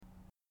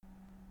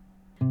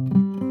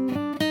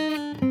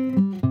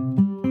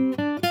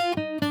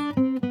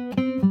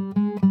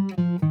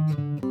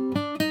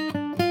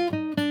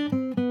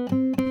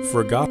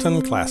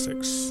Forgotten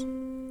Classics,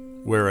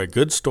 where a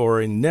good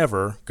story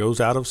never goes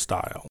out of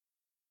style.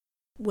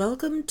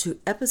 Welcome to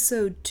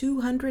episode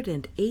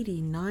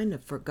 289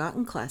 of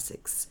Forgotten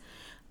Classics.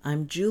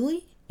 I'm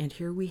Julie, and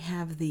here we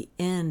have the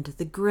end,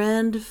 the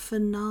grand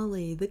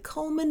finale, the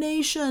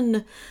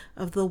culmination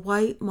of The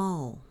White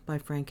Mall by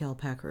Frank L.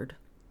 Packard.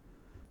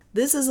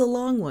 This is a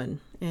long one,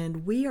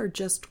 and we are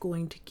just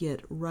going to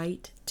get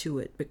right to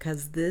it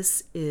because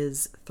this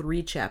is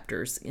 3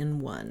 chapters in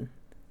one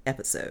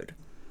episode.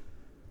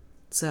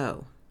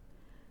 So,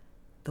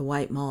 the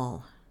White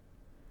Mall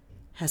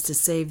has to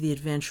save the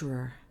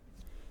adventurer.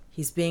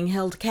 He's being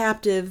held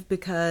captive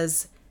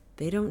because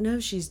they don't know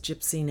she's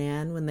Gypsy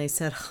Nan when they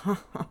said,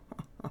 ha ha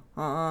ha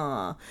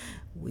ha,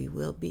 we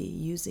will be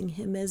using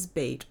him as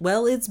bait.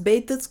 Well, it's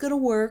bait that's going to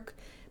work,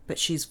 but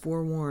she's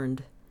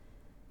forewarned.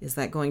 Is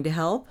that going to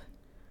help?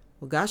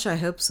 Well, gosh, I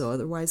hope so.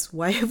 Otherwise,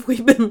 why have we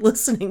been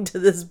listening to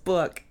this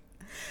book?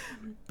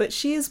 But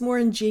she is more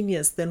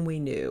ingenious than we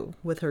knew,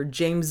 with her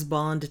James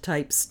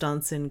Bond-type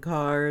stunts in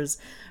cars,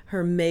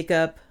 her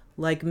makeup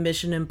like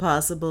Mission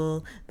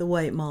Impossible. The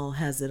White Mall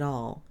has it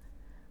all.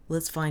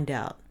 Let's find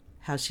out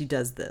how she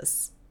does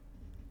this.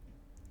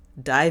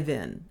 Dive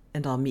in,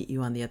 and I'll meet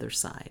you on the other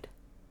side.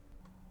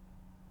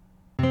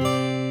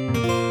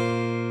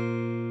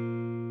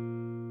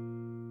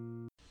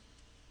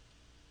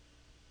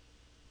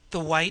 The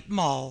White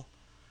Mall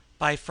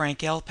by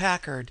Frank L.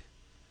 Packard.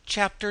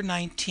 Chapter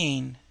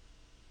 19.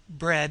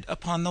 Bread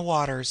upon the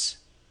Waters.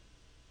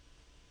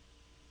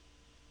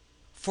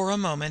 For a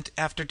moment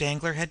after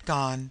Dangler had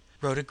gone,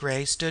 Rhoda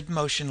Gray stood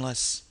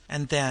motionless,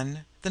 and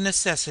then, the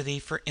necessity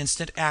for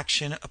instant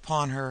action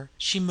upon her,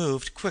 she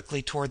moved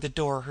quickly toward the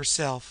door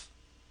herself.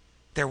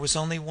 There was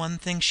only one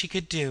thing she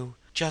could do,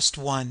 just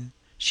one.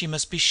 She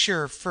must be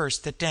sure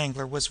first that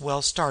Dangler was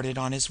well started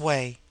on his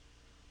way.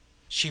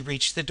 She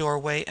reached the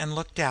doorway and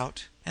looked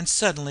out, and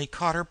suddenly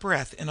caught her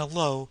breath in a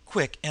low,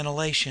 quick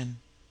inhalation.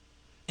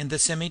 In the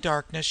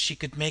semi-darkness she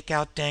could make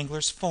out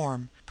Dangler's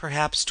form,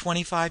 perhaps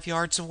 25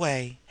 yards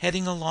away,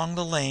 heading along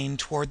the lane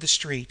toward the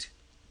street.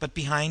 But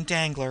behind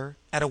Dangler,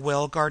 at a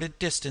well-guarded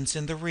distance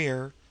in the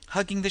rear,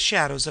 hugging the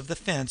shadows of the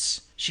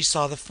fence, she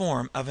saw the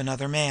form of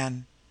another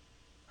man.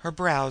 Her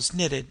brows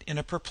knitted in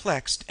a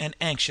perplexed and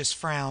anxious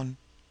frown.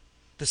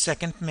 The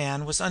second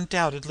man was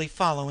undoubtedly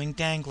following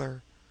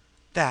Dangler.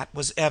 That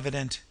was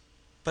evident.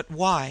 But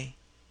why?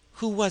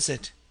 Who was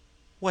it?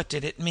 What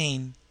did it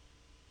mean?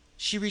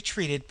 She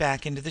retreated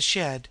back into the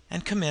shed,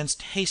 and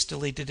commenced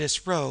hastily to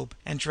disrobe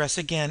and dress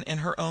again in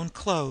her own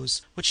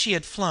clothes, which she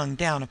had flung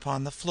down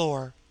upon the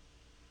floor.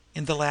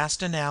 In the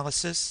last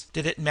analysis,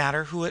 did it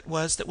matter who it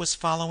was that was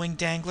following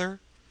Dangler,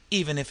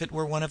 even if it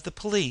were one of the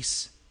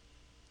police?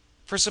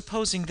 For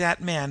supposing that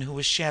man who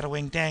was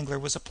shadowing Dangler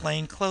was a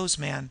plain clothes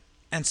man,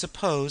 and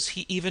suppose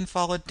he even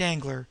followed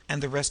Dangler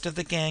and the rest of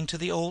the gang to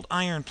the old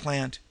iron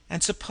plant,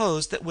 and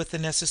suppose that with the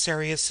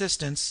necessary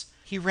assistance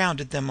he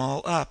rounded them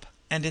all up,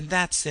 and in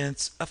that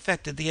sense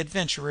effected the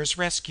adventurer's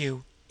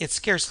rescue, it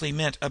scarcely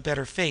meant a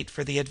better fate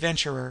for the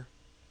adventurer.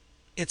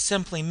 It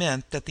simply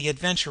meant that the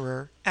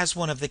adventurer, as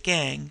one of the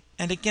gang,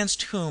 and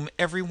against whom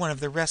every one of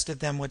the rest of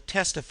them would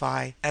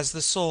testify as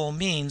the sole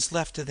means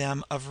left to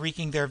them of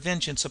wreaking their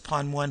vengeance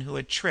upon one who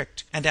had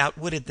tricked and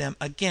outwitted them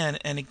again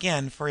and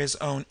again for his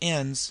own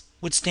ends,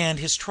 would stand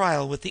his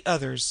trial with the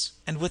others,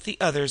 and with the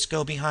others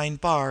go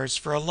behind bars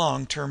for a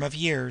long term of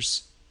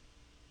years.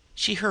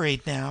 She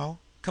hurried now,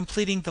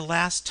 completing the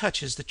last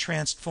touches that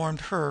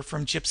transformed her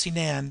from Gypsy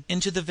Nan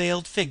into the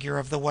veiled figure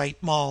of the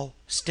White Mall,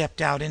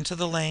 stepped out into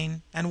the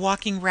lane, and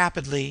walking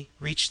rapidly,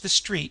 reached the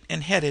street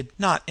and headed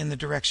not in the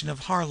direction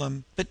of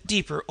Harlem, but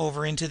deeper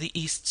over into the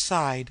East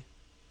Side.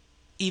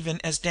 Even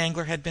as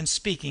Dangler had been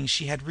speaking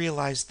she had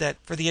realized that,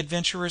 for the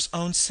adventurer's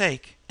own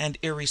sake, and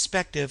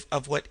irrespective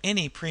of what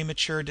any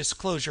premature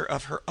disclosure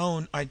of her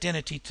own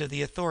identity to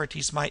the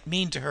authorities might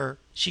mean to her,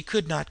 she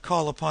could not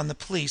call upon the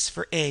police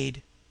for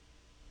aid.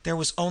 There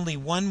was only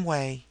one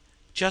way,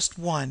 just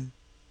one: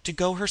 to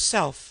go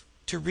herself,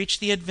 to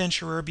reach the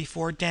adventurer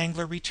before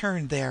Dangler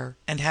returned there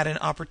and had an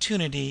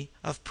opportunity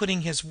of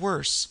putting his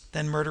worse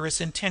than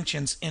murderous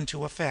intentions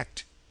into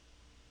effect.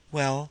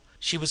 Well,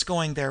 she was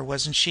going there,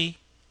 wasn't she?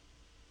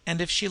 And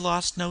if she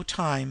lost no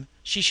time,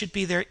 she should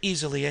be there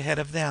easily ahead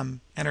of them,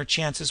 and her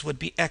chances would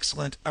be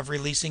excellent of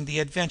releasing the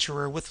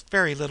adventurer with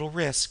very little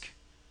risk.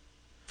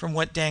 From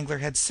what Dangler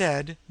had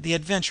said, the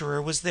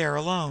adventurer was there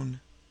alone.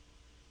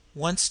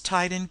 Once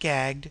tied and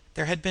gagged,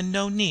 there had been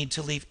no need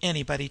to leave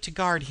anybody to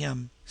guard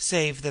him,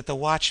 save that the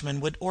watchman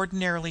would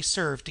ordinarily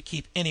serve to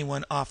keep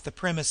anyone off the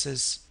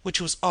premises,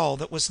 which was all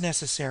that was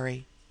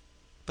necessary.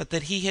 But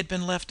that he had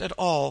been left at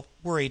all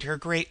worried her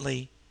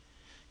greatly.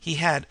 He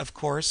had, of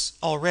course,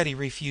 already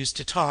refused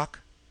to talk.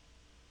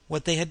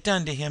 What they had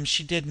done to him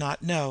she did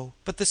not know,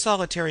 but the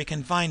solitary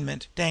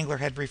confinement Dangler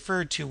had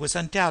referred to was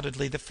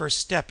undoubtedly the first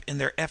step in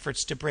their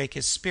efforts to break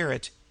his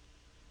spirit.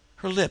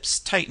 Her lips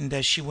tightened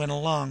as she went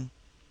along.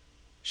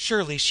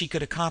 Surely she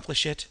could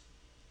accomplish it.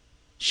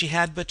 She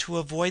had but to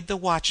avoid the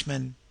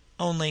watchman,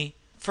 only,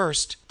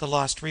 First, the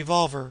lost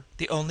revolver,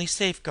 the only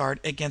safeguard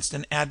against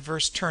an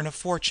adverse turn of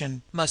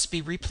fortune, must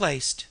be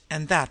replaced,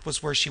 and that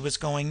was where she was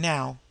going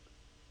now.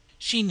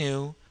 She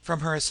knew,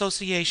 from her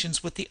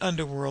associations with the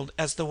underworld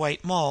as the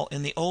White Moll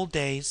in the old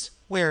days,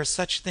 where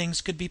such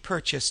things could be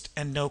purchased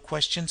and no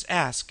questions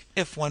asked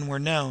if one were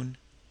known.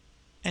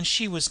 And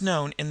she was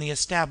known in the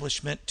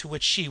establishment to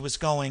which she was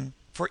going,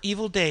 for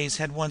evil days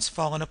had once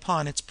fallen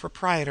upon its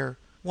proprietor,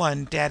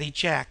 one Daddy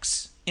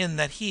Jacks, in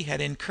that he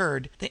had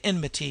incurred the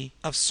enmity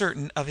of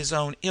certain of his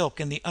own ilk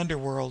in the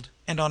underworld,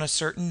 and on a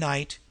certain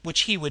night,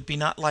 which he would be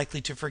not likely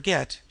to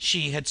forget,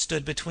 she had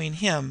stood between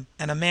him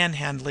and a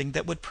manhandling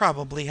that would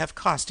probably have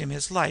cost him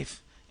his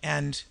life,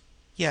 and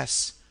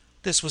yes,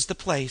 this was the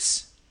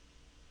place.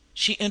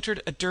 She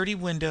entered a dirty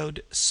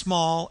windowed,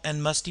 small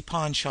and musty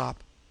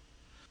pawnshop.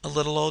 A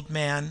little old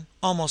man,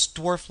 almost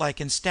dwarf-like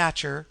in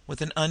stature,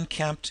 with an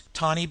unkempt,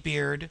 tawny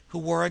beard, who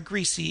wore a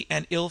greasy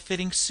and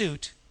ill-fitting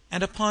suit,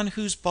 and upon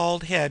whose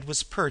bald head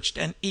was perched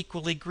an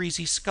equally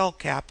greasy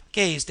skull-cap,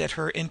 gazed at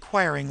her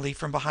inquiringly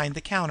from behind the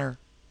counter.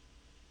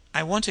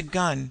 "I want a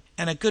gun,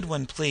 and a good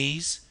one,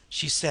 please,"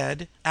 she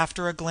said,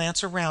 after a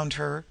glance around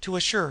her to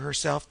assure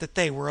herself that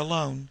they were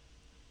alone.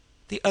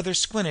 The other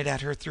squinted at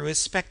her through his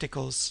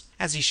spectacles,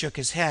 as he shook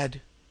his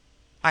head.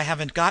 "I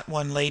haven't got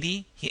one,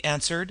 lady," he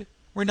answered.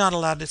 "We're not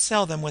allowed to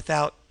sell them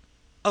without—"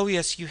 "Oh,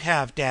 yes, you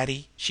have,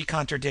 Daddy," she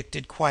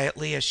contradicted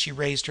quietly as she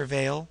raised her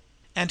veil.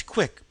 "And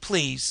quick,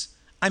 please.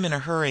 I'm in a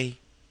hurry."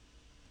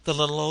 The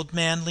little old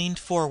man leaned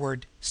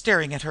forward,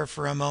 staring at her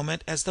for a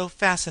moment as though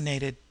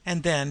fascinated,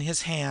 and then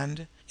his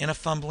hand, in a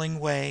fumbling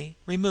way,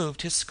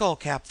 removed his skull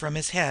cap from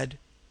his head.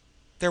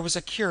 There was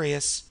a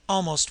curious,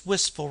 almost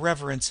wistful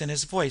reverence in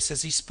his voice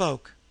as he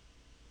spoke.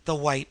 "The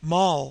White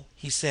Moll,"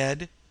 he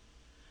said.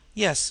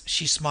 "Yes,"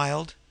 she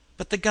smiled.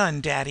 "But the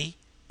gun, Daddy.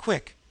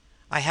 Quick!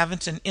 I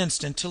haven't an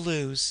instant to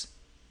lose."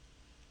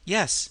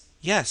 "Yes,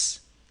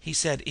 yes," he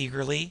said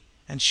eagerly,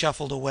 and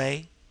shuffled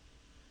away.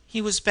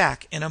 He was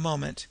back in a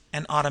moment,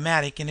 an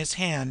automatic in his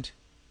hand.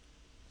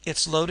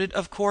 "It's loaded,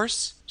 of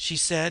course?" she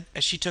said,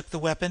 as she took the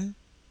weapon.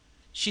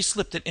 She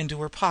slipped it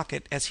into her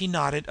pocket as he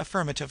nodded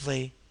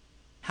affirmatively.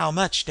 "How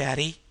much,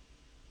 Daddy?"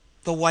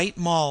 "The White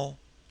Moll."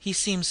 He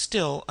seemed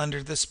still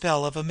under the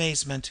spell of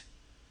amazement.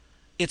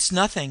 "It's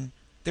nothing.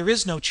 There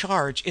is no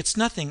charge. It's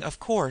nothing, of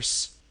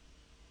course."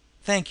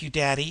 "Thank you,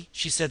 Daddy,"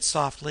 she said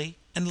softly,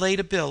 and laid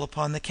a bill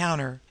upon the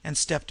counter, and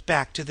stepped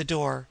back to the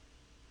door.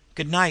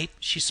 "Good night,"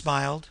 she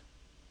smiled.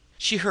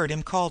 She heard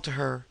him call to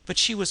her, but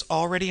she was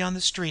already on the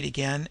street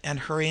again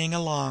and hurrying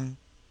along.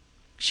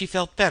 She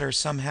felt better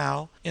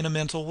somehow, in a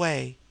mental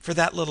way, for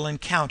that little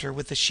encounter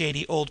with the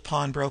shady old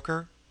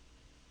pawnbroker.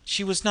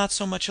 She was not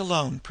so much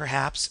alone,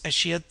 perhaps, as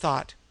she had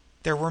thought.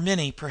 There were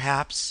many,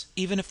 perhaps,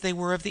 even if they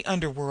were of the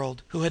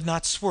underworld, who had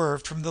not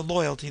swerved from the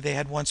loyalty they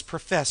had once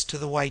professed to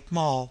the White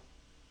Moll.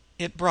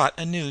 It brought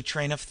a new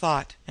train of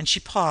thought, and she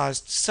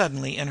paused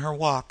suddenly in her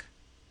walk.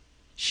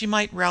 She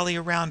might rally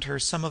around her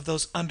some of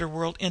those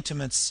underworld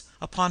intimates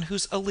upon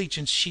whose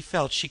allegiance she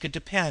felt she could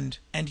depend,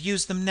 and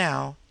use them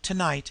now,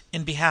 tonight,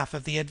 in behalf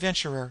of the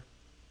adventurer.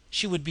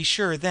 She would be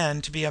sure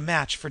then to be a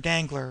match for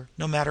Danglar,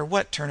 no matter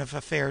what turn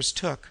affairs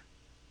took.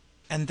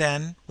 And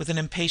then, with an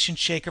impatient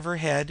shake of her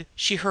head,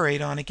 she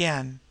hurried on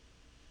again.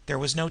 There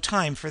was no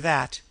time for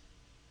that.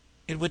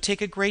 It would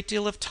take a great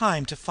deal of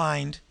time to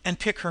find and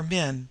pick her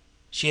men.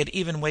 She had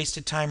even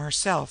wasted time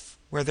herself,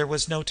 where there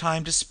was no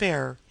time to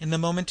spare, in the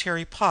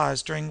momentary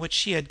pause during which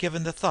she had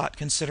given the thought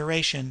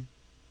consideration.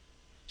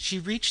 She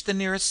reached the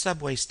nearest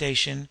subway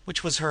station,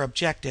 which was her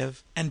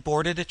objective, and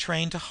boarded a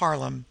train to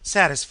Harlem,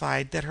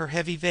 satisfied that her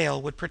heavy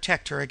veil would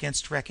protect her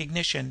against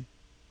recognition.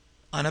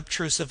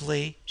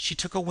 Unobtrusively, she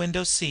took a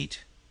window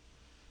seat.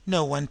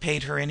 No one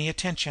paid her any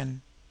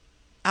attention.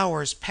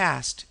 Hours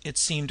passed, it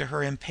seemed to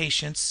her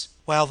impatience,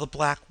 while the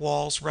black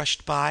walls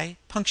rushed by,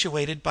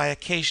 punctuated by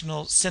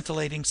occasional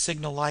scintillating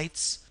signal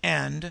lights,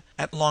 and,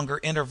 at longer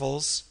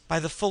intervals, by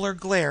the fuller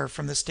glare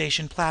from the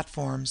station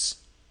platforms.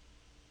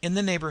 In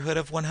the neighborhood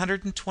of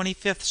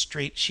 125th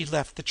Street she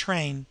left the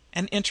train,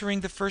 and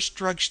entering the first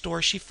drug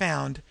store she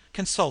found,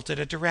 consulted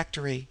a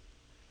directory.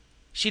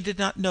 She did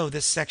not know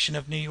this section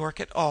of New York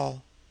at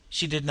all.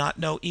 She did not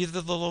know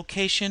either the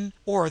location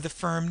or the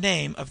firm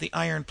name of the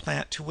iron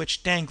plant to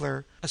which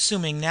Danglar,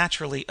 assuming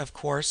naturally, of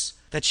course,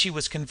 that she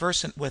was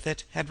conversant with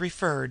it, had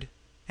referred,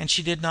 and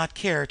she did not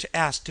care to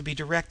ask to be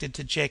directed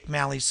to Jake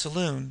Malley's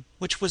saloon,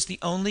 which was the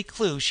only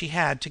clue she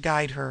had to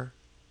guide her.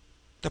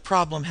 The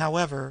problem,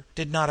 however,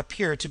 did not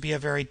appear to be a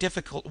very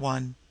difficult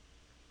one.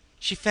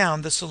 She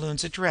found the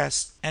saloon's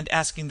address, and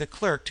asking the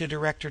clerk to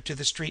direct her to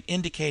the street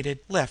indicated,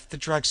 left the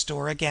drug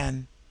store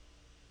again.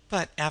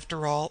 But,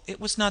 after all,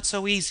 it was not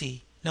so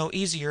easy, no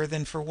easier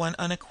than for one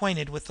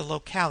unacquainted with the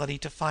locality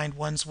to find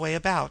one's way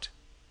about.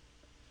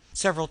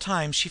 Several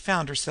times she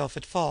found herself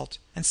at fault,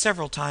 and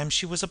several times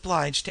she was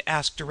obliged to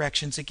ask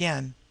directions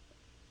again.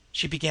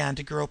 She began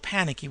to grow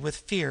panicky with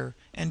fear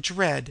and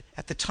dread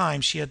at the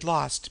time she had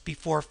lost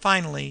before,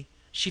 finally,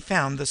 she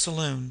found the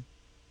saloon.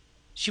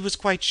 She was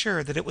quite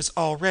sure that it was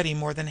already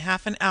more than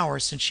half an hour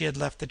since she had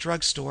left the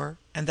drug store,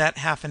 and that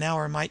half an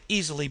hour might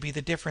easily be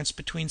the difference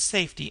between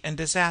safety and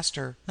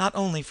disaster, not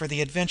only for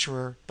the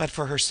Adventurer, but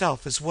for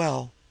herself as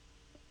well.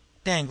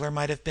 Danglar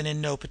might have been in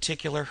no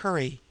particular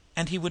hurry,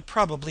 and he would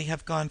probably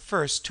have gone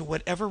first to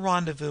whatever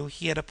rendezvous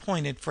he had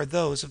appointed for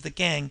those of the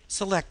gang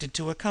selected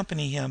to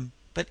accompany him,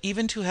 but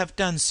even to have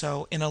done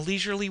so in a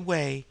leisurely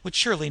way would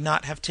surely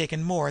not have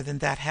taken more than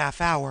that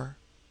half hour.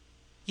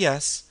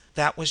 Yes,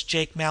 that was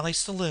Jake Malley's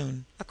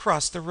saloon,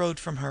 across the road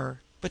from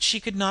her, but she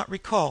could not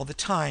recall the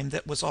time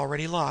that was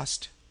already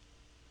lost.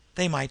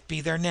 They might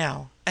be there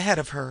now, ahead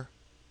of her.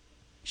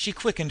 She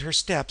quickened her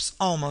steps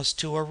almost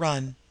to a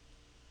run.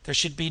 There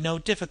should be no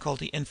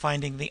difficulty in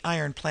finding the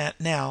iron plant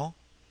now.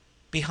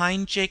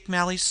 Behind Jake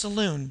Malley's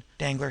saloon,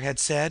 Danglar had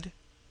said.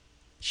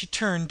 She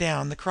turned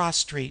down the cross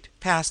street,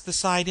 past the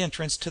side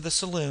entrance to the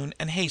saloon,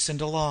 and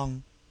hastened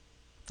along.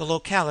 The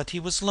locality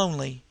was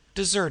lonely,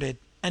 deserted,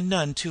 and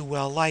none too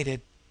well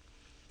lighted.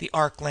 The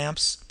arc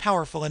lamps,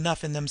 powerful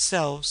enough in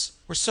themselves,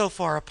 were so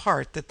far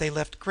apart that they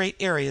left great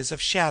areas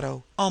of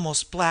shadow,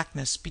 almost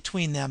blackness,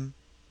 between them.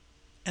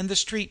 And the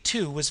street,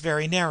 too, was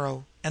very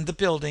narrow, and the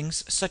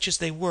buildings, such as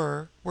they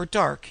were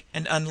dark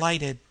and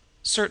unlighted.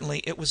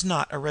 Certainly it was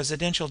not a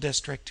residential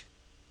district.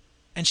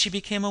 And she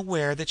became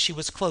aware that she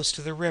was close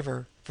to the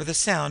river, for the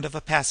sound of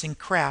a passing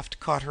craft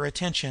caught her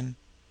attention.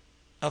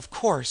 Of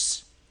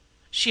course!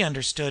 She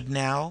understood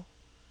now.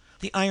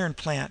 The iron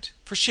plant,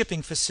 for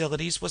shipping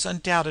facilities, was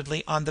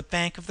undoubtedly on the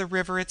bank of the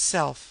river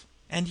itself.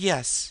 And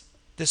yes,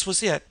 this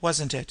was it,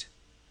 wasn't it?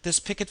 This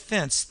picket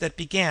fence that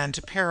began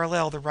to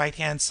parallel the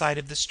right-hand side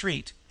of the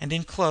street and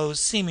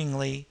enclosed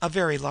seemingly a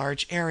very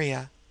large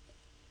area.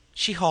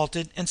 She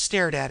halted and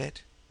stared at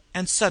it,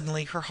 and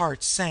suddenly her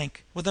heart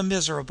sank with a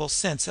miserable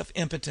sense of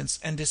impotence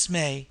and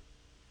dismay.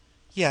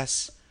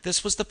 Yes,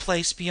 this was the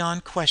place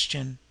beyond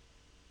question.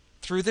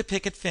 Through the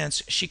picket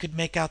fence she could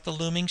make out the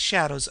looming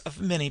shadows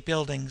of many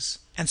buildings,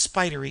 and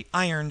spidery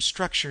iron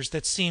structures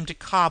that seemed to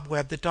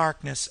cobweb the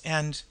darkness,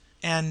 and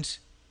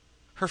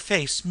her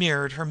face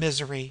mirrored her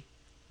misery.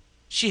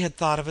 She had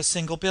thought of a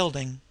single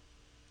building.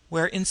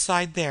 Where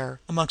inside there,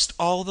 amongst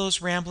all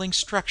those rambling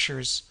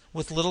structures,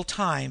 with little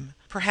time,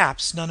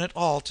 perhaps none at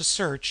all, to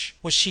search,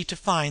 was she to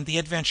find the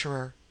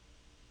Adventurer?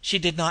 She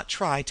did not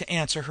try to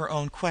answer her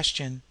own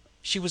question.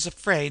 She was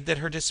afraid that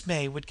her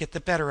dismay would get the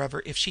better of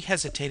her if she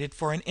hesitated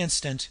for an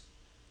instant.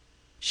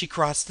 She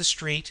crossed the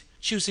street,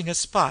 choosing a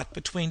spot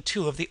between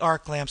two of the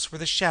arc lamps where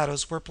the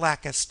shadows were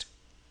blackest.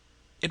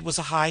 It was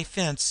a high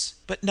fence,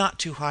 but not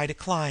too high to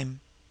climb.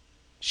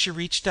 She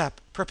reached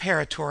up,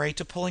 preparatory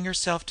to pulling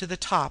herself to the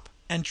top,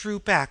 and drew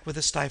back with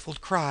a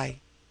stifled cry.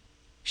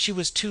 She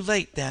was too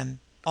late then,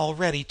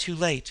 already too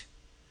late.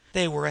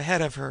 They were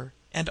ahead of her,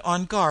 and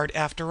on guard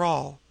after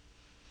all.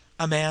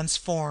 A man's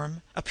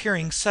form,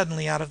 appearing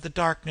suddenly out of the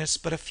darkness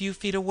but a few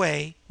feet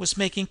away, was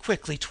making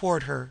quickly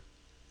toward her.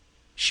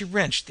 She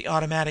wrenched the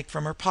automatic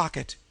from her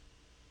pocket.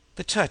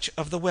 The touch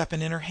of the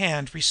weapon in her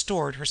hand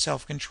restored her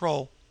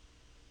self-control.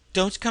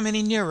 "Don't come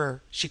any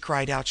nearer!" she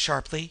cried out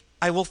sharply.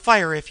 "I will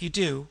fire if you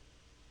do."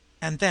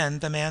 And then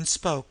the man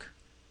spoke.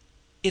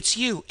 "It's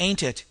you,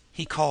 ain't it?"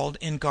 he called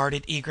in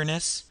guarded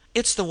eagerness.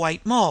 "It's the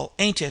White Moll,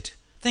 ain't it?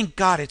 Thank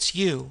God it's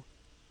you!"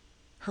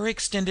 Her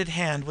extended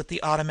hand with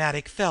the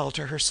automatic fell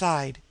to her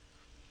side.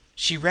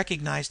 She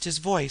recognized his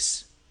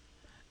voice.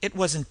 It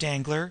wasn't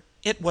Danglar.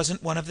 It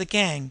wasn't one of the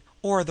gang,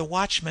 or the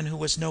watchman who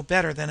was no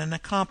better than an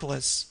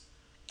accomplice.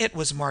 It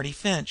was Marty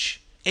Finch,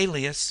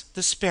 alias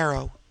the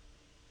Sparrow.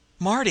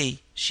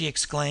 "Marty!" she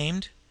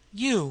exclaimed.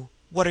 "You!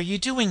 What are you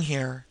doing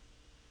here?"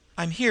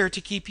 "I'm here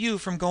to keep you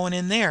from going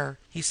in there,"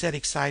 he said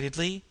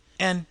excitedly.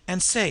 And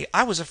say,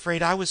 I was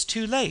afraid I was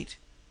too late.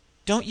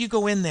 Don't you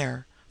go in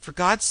there. For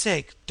God's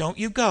sake, don't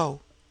you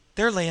go.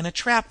 They're laying a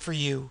trap for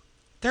you.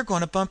 They're going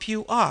to bump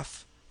you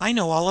off. I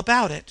know all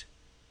about it."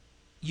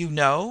 "You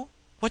know?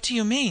 What do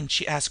you mean?"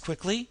 she asked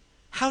quickly.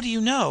 "How do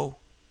you know?"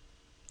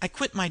 "I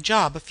quit my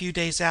job a few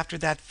days after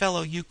that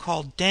fellow you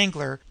called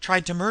Danglar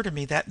tried to murder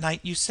me that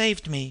night you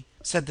saved me,"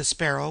 said the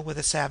Sparrow with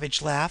a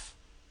savage laugh.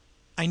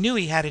 "I knew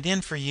he had it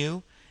in for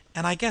you,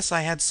 and I guess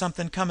I had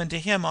something coming to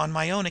him on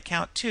my own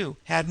account, too,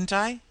 hadn't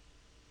I?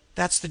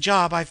 That's the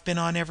job I've been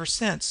on ever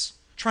since,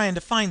 trying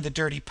to find the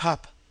dirty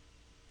pup.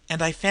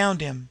 And I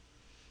found him.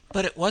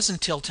 But it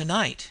wasn't till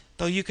tonight,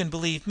 though you can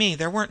believe me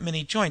there weren't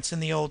many joints in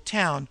the old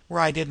town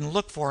where I didn't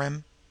look for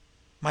him.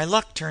 My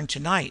luck turned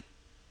tonight.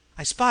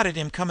 I spotted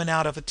him coming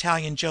out of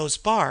Italian Joe's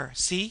bar,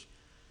 see?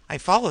 I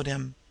followed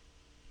him.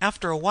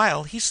 After a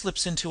while he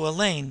slips into a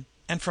lane,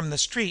 and from the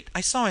street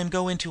I saw him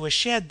go into a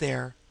shed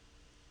there.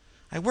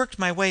 I worked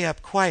my way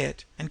up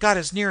quiet, and got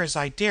as near as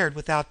I dared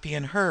without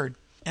being heard,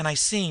 and I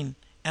seen,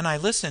 and I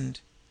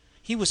listened.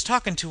 He was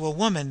talking to a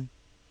woman.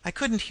 I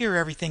couldn't hear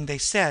everything they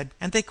said,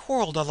 and they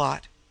quarreled a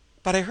lot.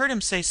 But I heard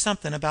him say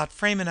something about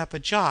framing up a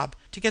job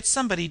to get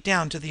somebody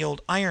down to the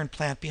old iron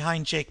plant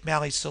behind Jake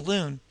Malley's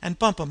saloon and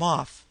bump 'em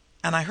off.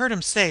 And I heard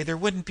him say there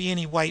wouldn't be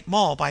any White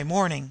Moll by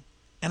morning.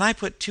 And I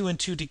put two and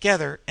two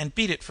together and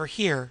beat it for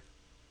here."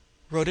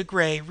 Rhoda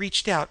Gray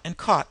reached out and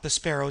caught the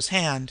Sparrow's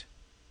hand.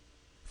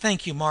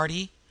 "Thank you,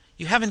 Marty.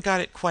 You haven't got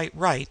it quite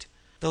right,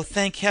 though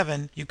thank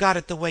heaven you got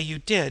it the way you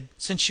did,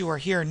 since you are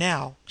here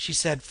now," she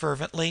said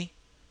fervently.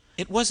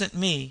 "It wasn't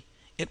me.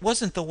 It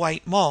wasn't the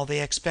White Moll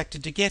they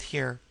expected to get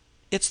here.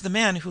 It's the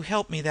man who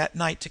helped me that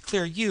night to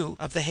clear you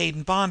of the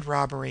Hayden Bond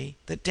robbery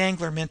that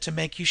Danglar meant to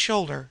make you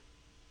shoulder.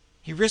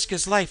 He risked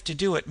his life to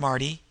do it,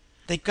 Marty.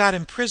 They got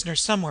him prisoner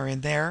somewhere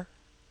in there,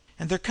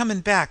 and they're coming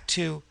back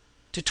to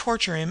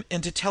torture him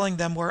into telling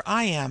them where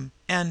I am,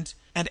 and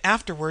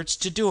afterwards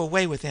to do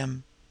away with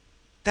him.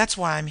 That's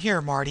why I'm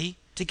here, Marty,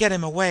 to get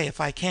him away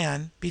if I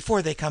can,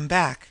 before they come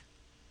back."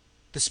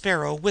 The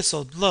Sparrow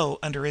whistled low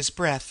under his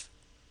breath.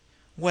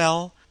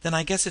 "Well, then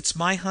I guess it's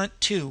my hunt,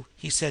 too,"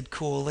 he said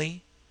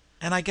coolly.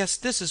 "And I guess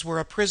this is where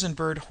a prison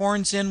bird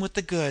horns in with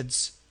the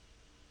goods.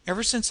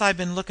 Ever since I've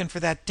been looking for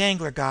that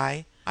Danglar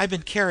guy, I've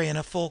been carrying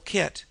a full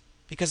kit,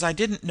 because I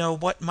didn't know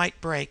what might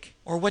break,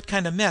 or what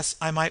kind of mess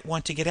I might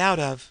want to get out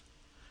of.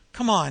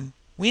 Come on,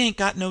 we ain't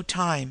got no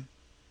time.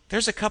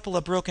 There's a couple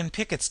of broken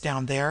pickets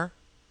down there.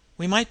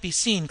 We might be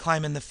seen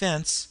climbing the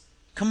fence.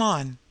 Come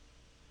on."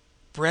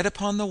 Bred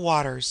upon the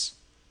waters!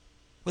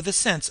 With a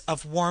sense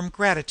of warm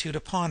gratitude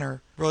upon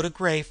her, Rhoda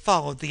Gray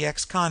followed the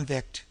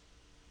ex-convict.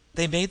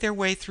 They made their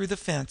way through the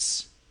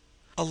fence.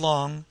 A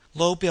long,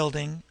 low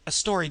building, a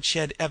storage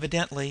shed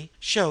evidently,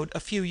 showed a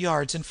few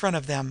yards in front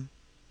of them.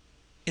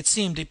 It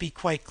seemed to be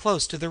quite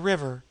close to the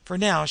river, for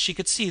now she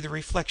could see the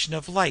reflection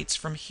of lights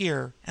from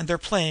here, and their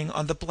playing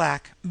on the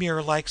black,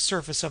 mirror like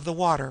surface of the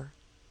water.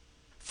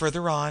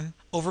 Further on,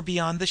 over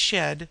beyond the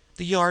shed,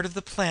 the yard of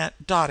the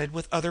plant dotted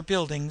with other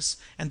buildings,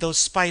 and those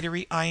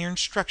spidery iron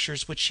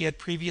structures which she had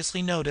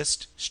previously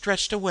noticed,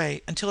 stretched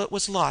away until it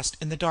was lost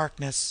in the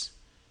darkness.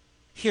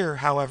 Here,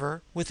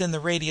 however, within the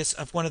radius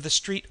of one of the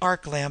street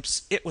arc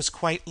lamps, it was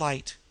quite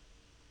light.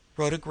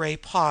 Rhoda Gray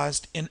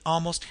paused in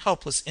almost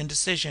helpless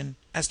indecision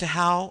as to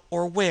how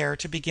or where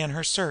to begin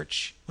her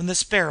search, when the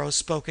Sparrow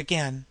spoke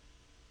again.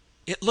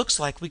 "It looks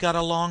like we got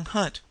a long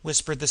hunt,"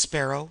 whispered the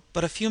Sparrow,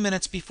 "but a few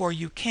minutes before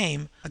you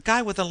came, a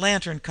guy with a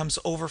lantern comes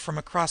over from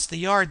across the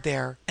yard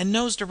there, and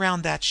nosed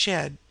around that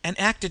shed, and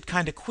acted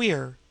kind of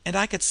queer, and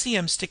I could see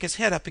him stick his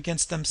head up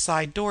against them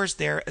side doors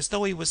there as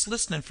though he was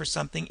listening for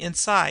something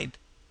inside.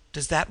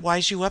 Does that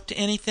wise you up to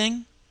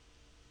anything?"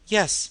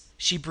 "Yes,"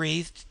 she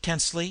breathed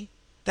tensely.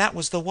 "That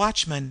was the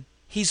watchman.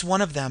 He's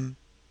one of them.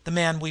 The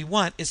man we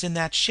want is in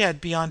that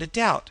shed beyond a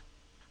doubt.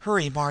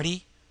 Hurry,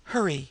 Marty,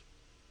 hurry!"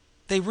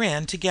 They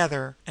ran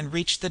together and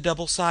reached the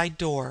double side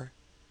door.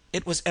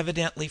 It was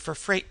evidently for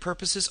freight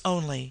purposes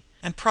only,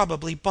 and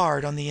probably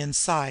barred on the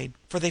inside,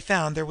 for they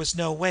found there was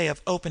no way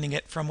of opening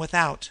it from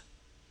without.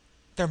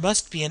 "There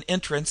must be an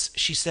entrance,"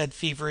 she said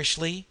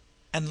feverishly,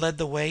 and led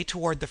the way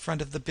toward the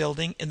front of the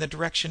building in the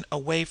direction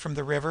away from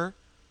the river.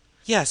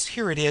 "Yes,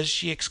 here it is!"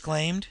 she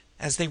exclaimed,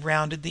 as they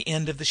rounded the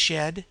end of the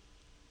shed.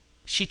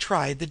 She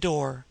tried the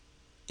door.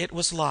 It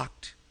was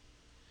locked.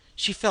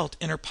 She felt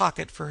in her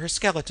pocket for her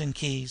skeleton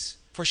keys,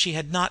 for she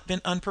had not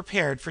been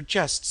unprepared for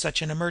just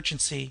such an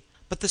emergency,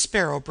 but the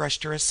Sparrow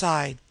brushed her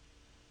aside.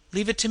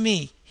 "Leave it to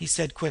me," he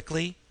said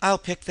quickly. "I'll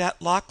pick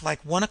that lock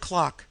like 1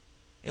 o'clock.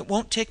 It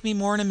won't take me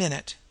more'n a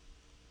minute."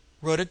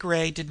 Rhoda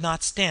Gray did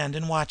not stand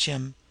and watch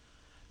him.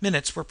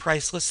 Minutes were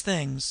priceless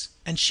things,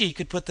 and she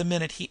could put the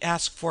minute he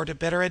asked for to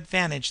better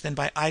advantage than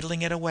by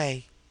idling it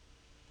away.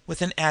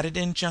 With an added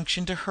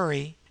injunction to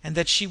hurry, and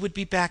that she would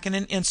be back in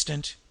an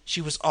instant,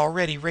 she was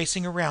already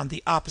racing around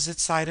the opposite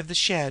side of the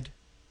shed.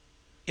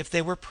 If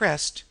they were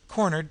pressed,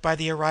 cornered by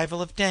the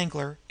arrival of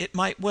Danglar, it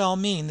might well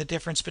mean the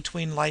difference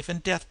between life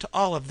and death to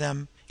all of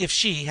them if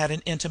she had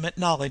an intimate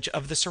knowledge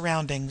of the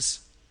surroundings.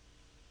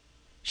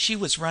 She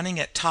was running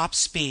at top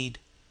speed.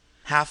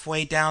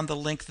 Halfway down the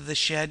length of the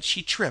shed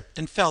she tripped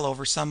and fell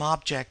over some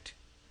object.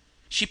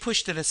 She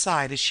pushed it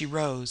aside as she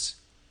rose.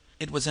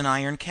 It was an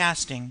iron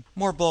casting,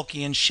 more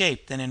bulky in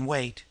shape than in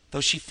weight,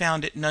 though she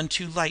found it none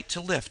too light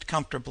to lift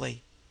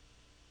comfortably.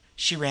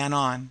 She ran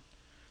on.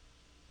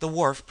 The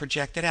wharf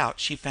projected out,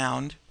 she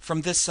found,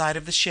 from this side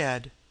of the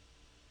shed.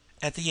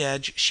 At the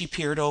edge she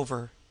peered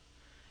over.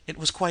 It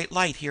was quite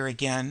light here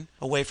again,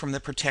 away from the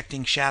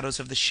protecting shadows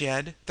of the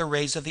shed. The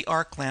rays of the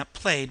arc lamp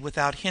played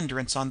without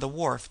hindrance on the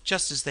wharf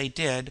just as they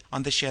did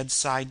on the shed's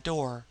side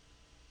door.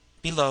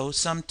 Below,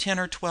 some 10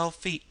 or 12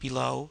 feet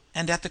below,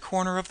 and at the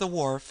corner of the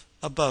wharf,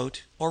 a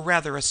boat, or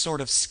rather a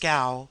sort of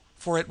scow,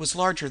 for it was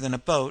larger than a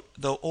boat,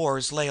 though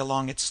oars lay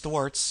along its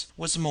thwarts,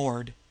 was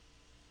moored.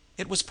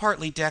 It was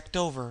partly decked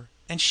over,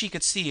 and she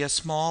could see a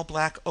small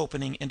black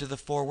opening into the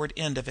forward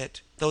end of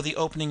it, though the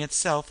opening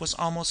itself was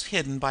almost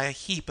hidden by a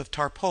heap of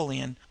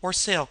tarpaulin or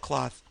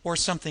sailcloth or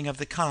something of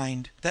the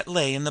kind that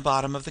lay in the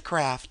bottom of the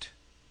craft.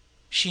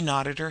 She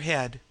nodded her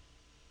head.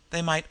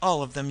 They might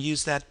all of them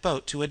use that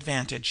boat to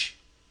advantage.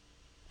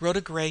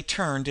 Rhoda Gray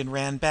turned and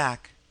ran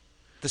back.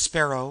 The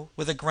Sparrow,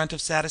 with a grunt of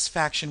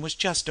satisfaction, was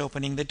just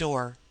opening the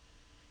door.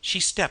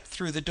 She stepped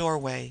through the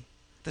doorway.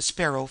 The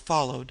Sparrow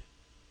followed.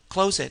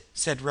 "Close it,"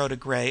 said Rhoda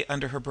Gray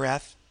under her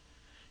breath.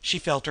 She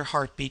felt her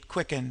heartbeat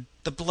quicken,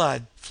 the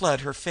blood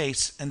flood her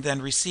face and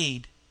then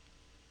recede.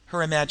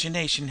 Her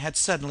imagination had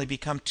suddenly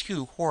become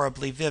too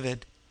horribly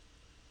vivid.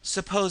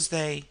 Suppose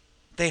they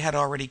had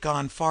already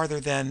gone farther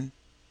than.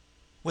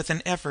 With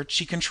an effort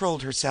she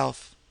controlled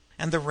herself,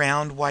 and the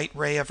round white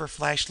ray of her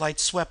flashlight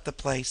swept the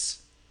place.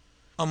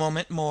 A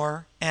moment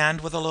more,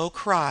 and with a low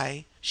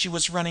cry, she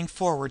was running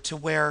forward to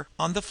where,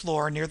 on the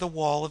floor near the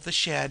wall of the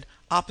shed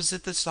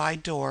opposite the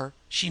side door,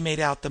 she made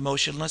out the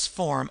motionless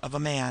form of a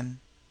man.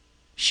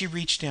 She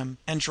reached him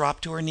and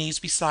dropped to her knees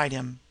beside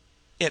him.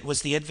 It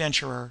was the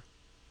Adventurer.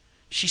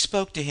 She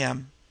spoke to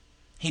him.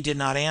 He did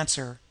not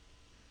answer.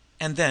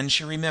 And then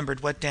she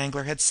remembered what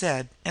Danglar had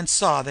said, and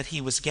saw that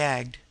he was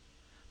gagged.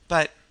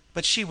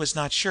 But she was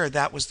not sure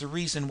that was the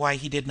reason why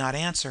he did not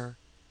answer.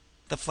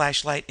 The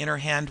flashlight in her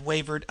hand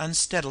wavered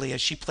unsteadily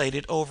as she played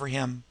it over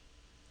him.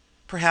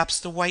 Perhaps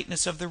the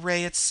whiteness of the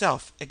ray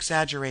itself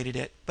exaggerated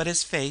it, but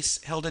his face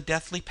held a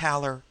deathly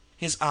pallor,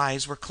 his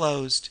eyes were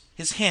closed,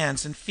 his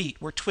hands and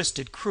feet were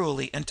twisted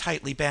cruelly and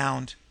tightly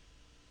bound.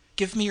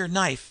 "Give me your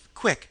knife,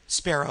 quick,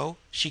 Sparrow,"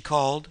 she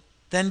called.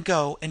 "Then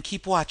go and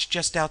keep watch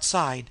just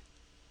outside."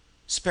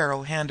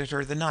 Sparrow handed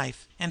her the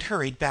knife and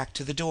hurried back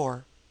to the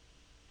door.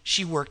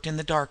 She worked in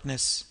the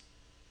darkness.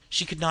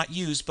 She could not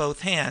use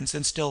both hands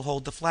and still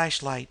hold the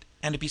flashlight,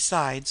 and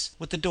besides,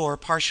 with the door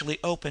partially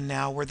open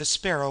now where the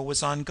Sparrow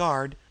was on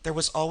guard, there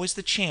was always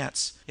the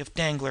chance, if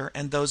Danglar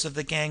and those of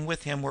the gang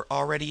with him were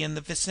already in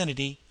the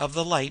vicinity, of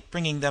the light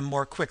bringing them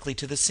more quickly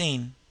to the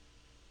scene.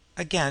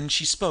 Again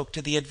she spoke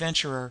to the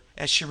Adventurer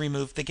as she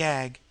removed the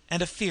gag,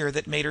 and a fear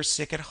that made her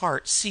sick at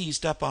heart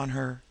seized up on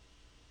her.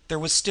 There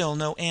was still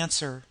no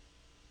answer.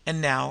 And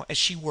now, as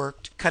she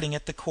worked, cutting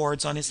at the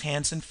cords on his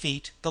hands and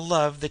feet, the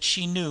love that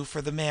she knew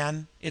for the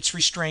man, its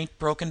restraint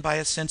broken by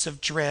a sense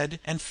of dread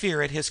and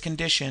fear at his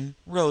condition,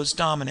 rose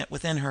dominant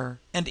within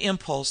her, and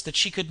impulse that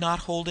she could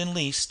not hold in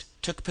leash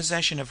took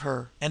possession of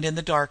her, and in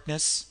the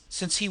darkness,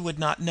 since he would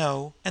not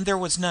know, and there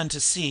was none to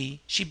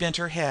see, she bent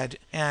her head,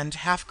 and,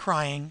 half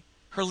crying,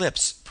 her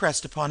lips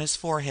pressed upon his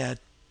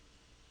forehead.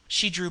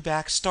 She drew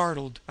back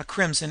startled, a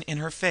crimson in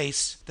her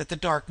face that the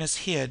darkness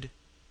hid.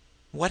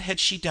 What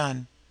had she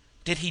done?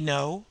 Did he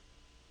know?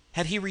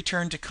 Had he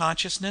returned to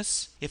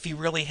consciousness, if he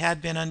really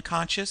had been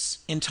unconscious,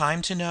 in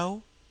time to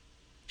know?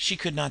 She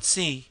could not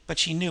see, but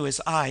she knew his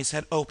eyes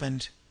had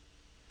opened.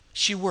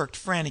 She worked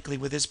frantically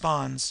with his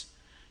bonds.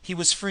 He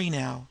was free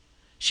now.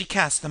 She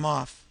cast them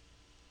off.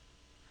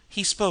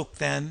 He spoke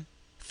then,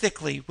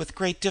 thickly, with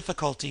great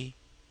difficulty.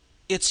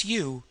 "It's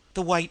you,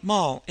 the White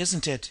Moll,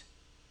 isn't it?"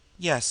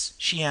 "Yes,"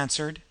 she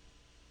answered.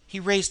 He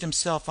raised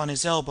himself on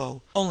his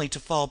elbow, only to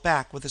fall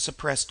back with a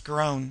suppressed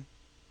groan.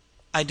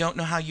 "I don't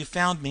know how you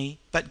found me,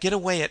 but get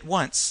away at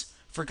once.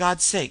 For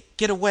God's sake,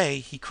 get away!"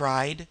 he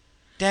cried.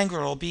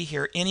 "Danglar'll be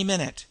here any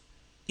minute.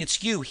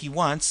 It's you he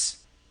wants.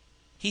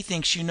 He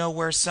thinks you know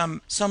where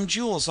some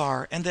jewels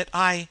are, and that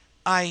I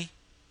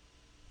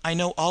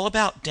know all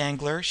about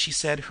Danglar," she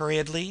said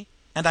hurriedly,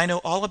 "and I know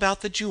all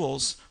about the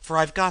jewels, for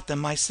I've got them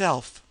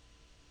myself."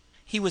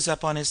 He was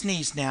up on his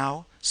knees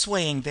now,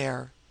 swaying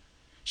there.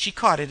 She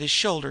caught at his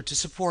shoulder to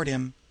support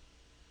him.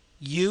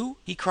 "You?"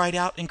 he cried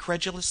out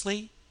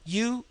incredulously.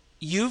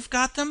 "You've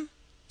got them?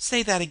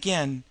 Say that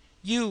again.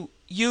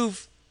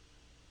 You've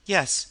 "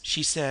 "Yes,"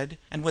 she said,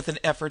 and with an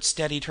effort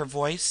steadied her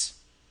voice.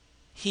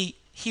 He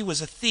was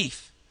a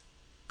thief.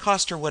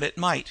 Cost her what it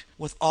might,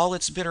 with all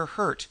its bitter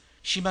hurt,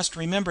 she must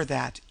remember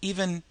that,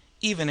 even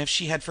if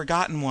she had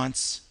forgotten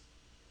once.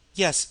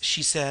 "Yes,"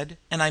 she said,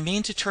 "and I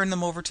mean to turn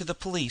them over to the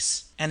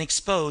police, and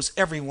expose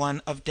every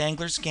one of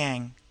Danglar's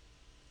gang.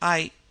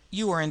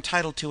 You are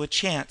entitled to a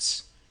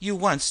chance. You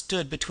once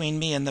stood between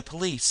me and the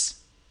police.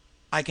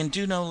 I can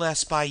do no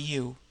less by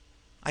you.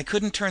 I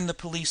couldn't turn the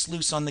police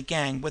loose on the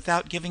gang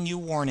without giving you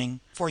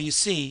warning, for you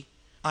see,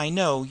 I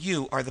know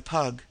you are the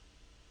Pug."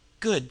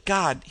 "Good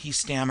God!" he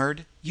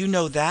stammered. "You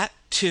know that,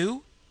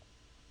 too?"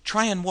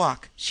 "Try and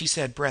walk," she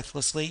said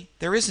breathlessly.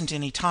 "There isn't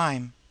any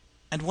time.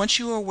 And once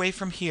you are away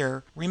from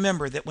here,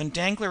 remember that when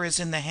Danglar is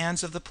in the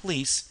hands of the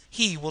police,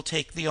 he will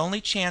take the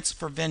only chance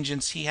for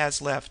vengeance he has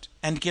left,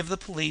 and give the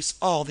police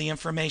all the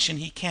information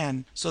he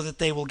can, so that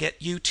they will get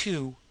you,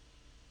 too."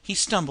 He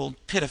stumbled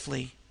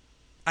pitifully.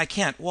 "I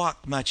can't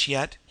walk much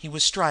yet." He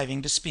was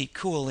striving to speak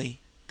coolly.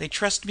 "They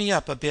trussed me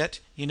up a bit,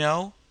 you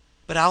know.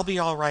 But I'll be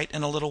all right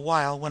in a little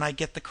while when I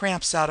get the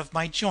cramps out of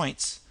my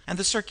joints, and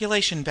the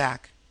circulation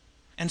back.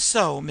 And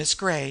so, Miss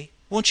Gray,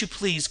 won't you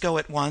please go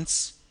at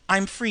once?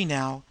 I'm free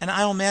now, and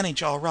I'll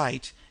manage all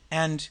right,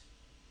 and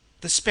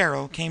 " The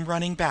Sparrow came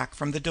running back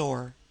from the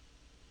door.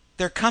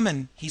 "They're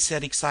comin'," he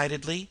said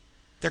excitedly.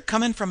 "They're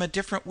comin' from a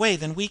different way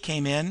than we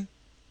came in.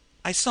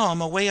 I saw 'em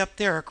away up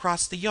there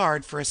across the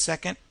yard for a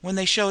second when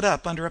they showed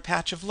up under a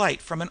patch of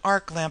light from an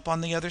arc lamp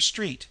on the other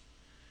street.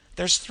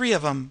 There's 3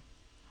 of 'em.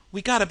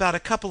 We got about a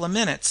couple of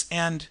minutes,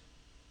 and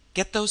 "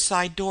 "Get those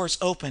side doors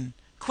open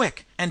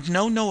quick, and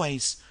no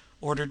noise!"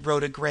 ordered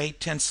Rhoda Gray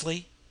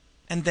tensely.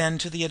 And then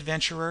to the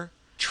Adventurer: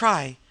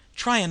 Try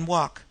and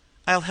walk.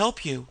 I'll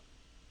help you."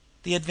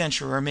 The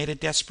Adventurer made a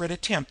desperate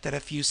attempt at a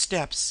few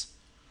steps.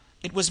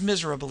 It was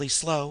miserably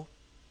slow.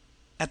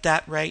 At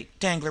that rate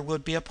Danglar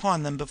would be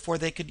upon them before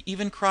they could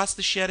even cross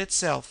the shed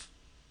itself.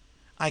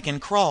 "I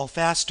can crawl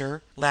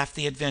faster," laughed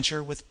the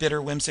adventurer with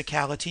bitter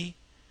whimsicality.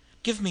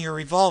 "Give me your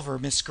revolver,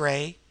 Miss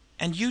Gray,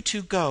 and you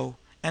two go,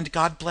 and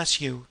God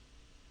bless you."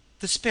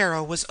 The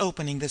Sparrow was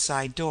opening the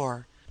side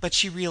door, but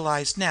she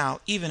realized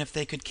now even if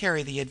they could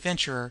carry the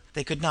Adventurer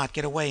they could not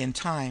get away in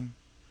time.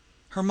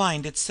 Her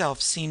mind itself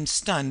seemed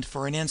stunned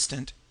for an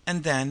instant,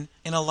 and then,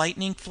 in a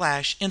lightning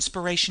flash,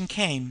 inspiration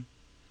came.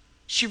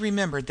 She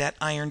remembered that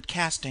iron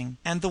casting,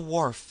 and the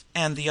wharf,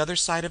 and the other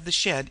side of the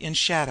shed in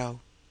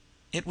shadow.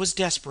 It was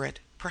desperate,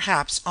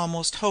 perhaps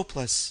almost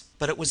hopeless,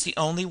 but it was the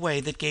only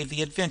way that gave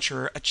the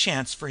Adventurer a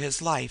chance for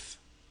his life.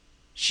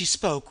 She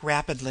spoke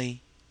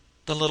rapidly.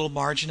 The little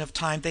margin of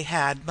time they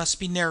had must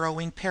be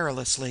narrowing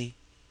perilously.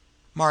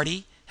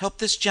 "Marty, help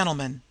this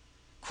gentleman.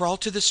 Crawl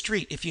to the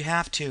street if you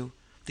have to.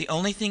 The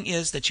only thing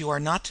is that you are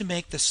not to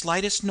make the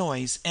slightest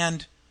noise,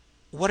 and—"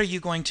 "What are you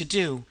going to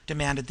do?"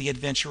 demanded the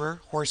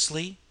Adventurer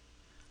hoarsely.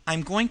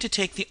 "I'm going to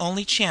take the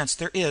only chance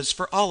there is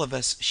for all of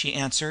us," she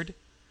answered.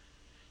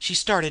 She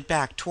started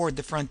back toward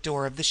the front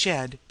door of the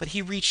shed, but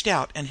he reached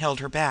out and held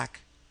her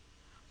back.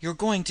 "You're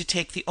going to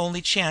take the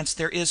only chance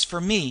there is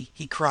for me!"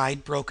 he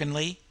cried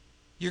brokenly.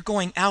 "You're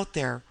going out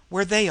there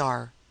where they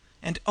are.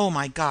 And, oh,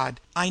 my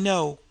God, I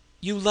know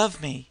you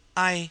love me.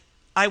 I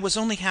was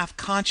only half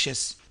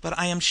conscious, but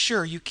I am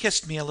sure you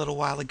kissed me a little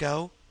while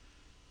ago.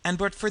 And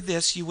but for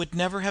this you would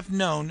never have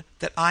known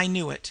that I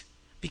knew it.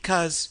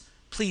 Because,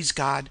 please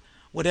God,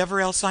 whatever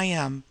else I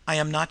am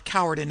not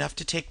coward enough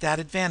to take that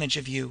advantage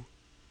of you.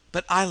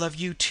 But I love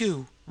you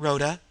too,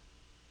 Rhoda.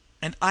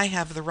 And I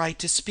have the right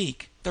to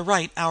speak, the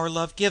right our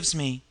love gives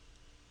me.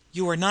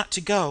 You are not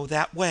to go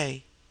that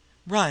way.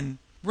 Run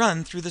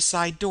through the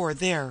side door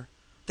there.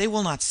 They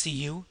will not see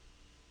you."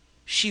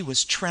 She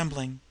was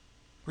trembling.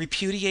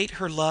 Repudiate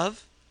her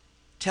love?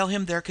 Tell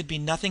him there could be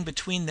nothing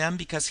between them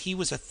because he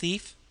was a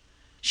thief?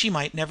 She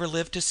might never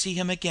live to see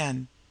him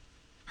again.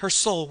 Her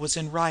soul was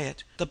in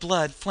riot, the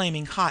blood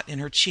flaming hot in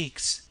her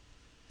cheeks.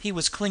 He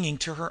was clinging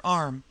to her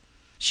arm.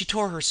 She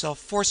tore herself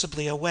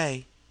forcibly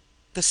away.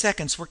 The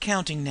seconds were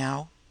counting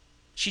now.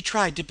 She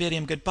tried to bid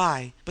him good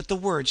bye, but the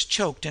words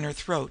choked in her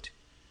throat.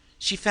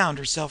 She found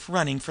herself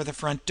running for the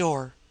front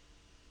door.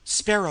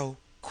 "Sparrow,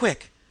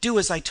 quick, do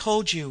as I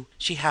told you!"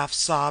 she half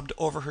sobbed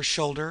over her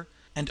shoulder,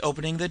 and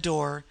opening the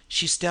door,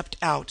 she stepped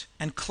out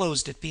and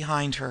closed it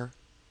behind her.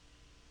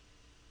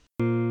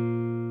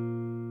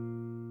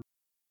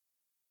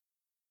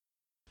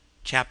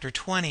 Chapter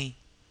 20.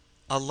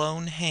 A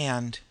Lone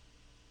Hand.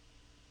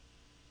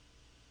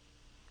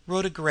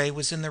 Rhoda Gray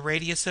was in the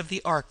radius of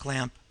the arc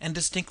lamp and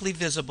distinctly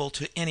visible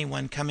to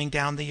anyone coming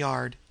down the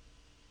yard.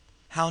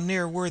 How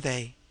near were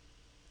they?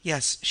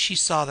 Yes, she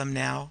saw them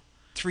now.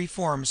 Three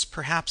forms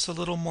perhaps a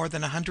little more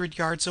than 100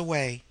 yards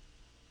away.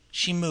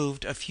 She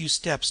moved a few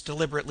steps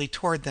deliberately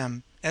toward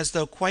them, as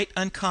though quite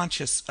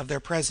unconscious of their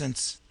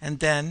presence, and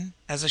then,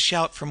 as a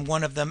shout from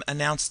one of them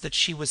announced that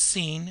she was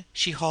seen,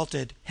 she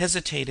halted,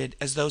 hesitated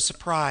as though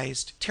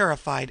surprised,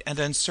 terrified and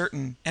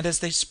uncertain, and as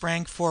they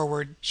sprang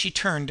forward, she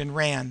turned and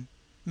ran,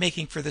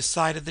 making for the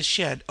side of the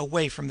shed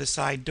away from the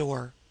side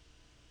door.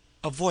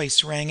 A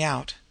voice rang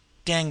out.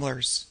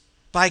 "Danglar's!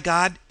 By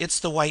God, it's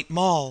the White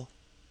Moll!"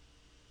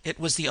 It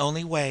was the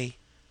only way.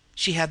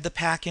 She had the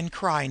pack in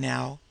cry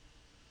now.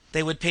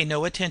 They would pay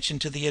no attention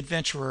to the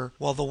Adventurer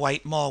while the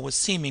White Moll was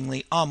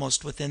seemingly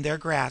almost within their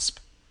grasp.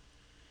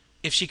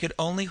 If she could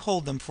only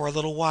hold them for a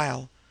little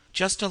while,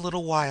 just a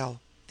little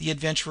while. The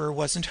Adventurer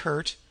wasn't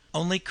hurt,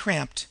 only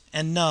cramped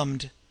and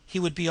numbed. He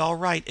would be all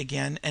right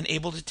again and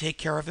able to take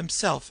care of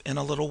himself in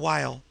a little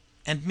while,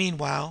 and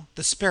meanwhile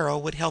the Sparrow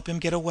would help him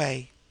get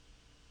away.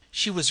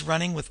 She was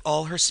running with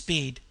all her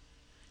speed.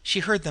 She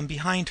heard them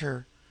behind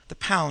her, the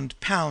pound,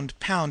 pound,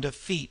 pound of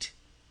feet.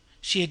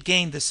 She had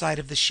gained the side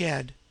of the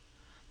shed.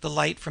 The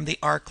light from the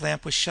arc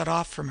lamp was shut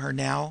off from her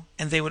now,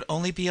 and they would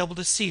only be able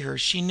to see her,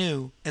 she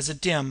knew, as a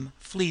dim,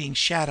 fleeting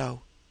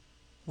shadow.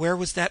 Where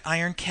was that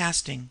iron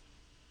casting?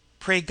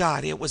 Pray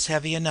God it was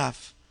heavy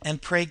enough,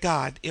 and pray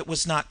God it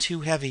was not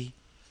too heavy.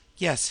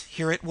 Yes,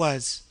 here it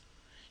was.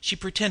 She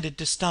pretended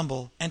to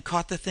stumble and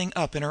caught the thing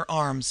up in her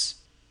arms.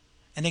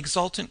 An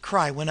exultant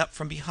cry went up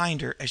from behind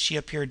her as she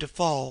appeared to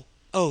fall,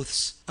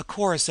 oaths, a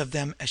chorus of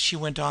them as she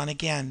went on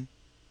again.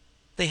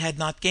 They had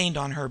not gained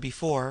on her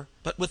before,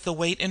 but with the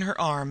weight in her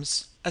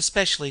arms,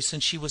 especially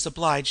since she was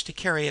obliged to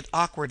carry it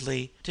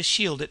awkwardly to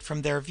shield it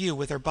from their view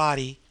with her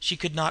body, she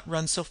could not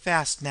run so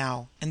fast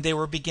now, and they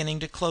were beginning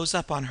to close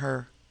up on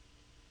her.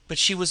 But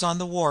she was on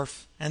the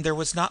wharf, and there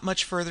was not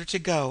much further to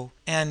go,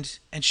 and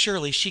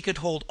surely she could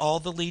hold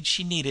all the lead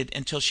she needed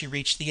until she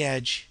reached the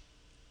edge.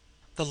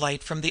 The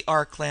light from the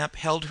arc lamp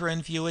held her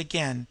in view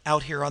again,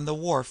 out here on the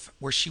wharf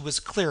where she was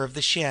clear of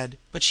the shed,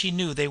 but she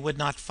knew they would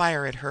not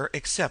fire at her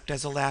except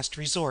as a last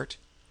resort.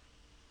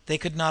 They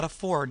could not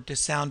afford to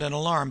sound an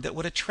alarm that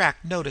would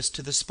attract notice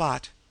to the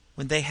spot,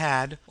 when they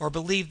had, or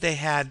believed they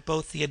had,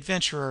 both the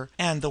Adventurer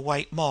and the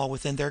White Moll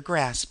within their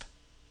grasp.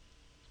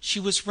 She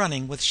was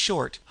running with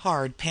short,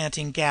 hard,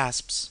 panting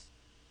gasps.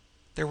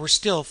 There were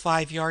still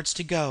 5 yards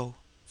to go.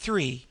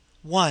 3,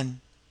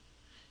 1.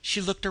 She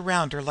looked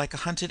around her like a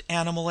hunted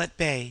animal at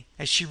bay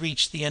as she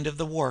reached the end of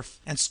the wharf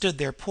and stood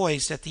there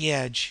poised at the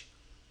edge.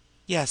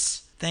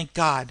 Yes, thank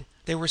God,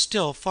 they were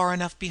still far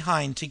enough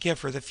behind to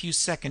give her the few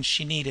seconds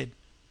she needed.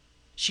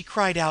 She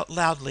cried out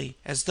loudly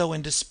as though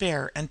in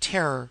despair and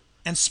terror,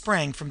 and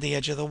sprang from the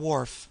edge of the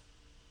wharf.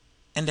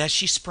 And as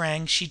she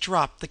sprang she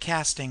dropped the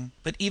casting,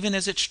 but even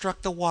as it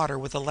struck the water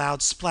with a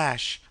loud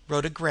splash,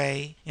 Rhoda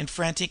Gray, in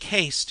frantic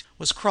haste,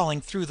 was crawling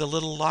through the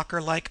little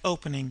locker-like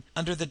opening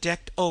under the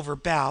decked-over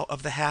bow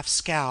of the half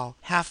scow,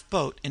 half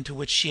boat into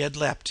which she had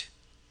leapt.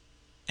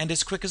 And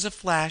as quick as a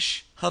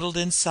flash, huddled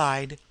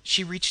inside,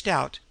 she reached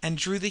out and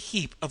drew the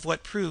heap of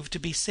what proved to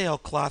be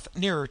sailcloth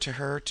nearer to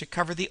her to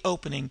cover the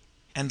opening,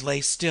 and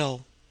lay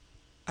still.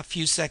 A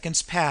few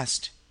seconds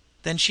passed.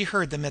 Then she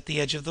heard them at the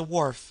edge of the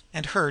wharf,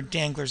 and heard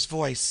Danglar's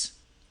voice.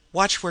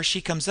 "Watch where she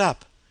comes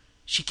up.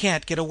 She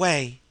can't get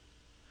away."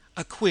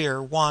 A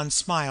queer, wan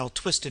smile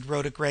twisted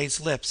Rhoda Gray's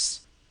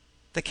lips.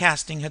 The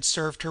casting had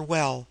served her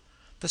well.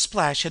 The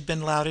splash had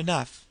been loud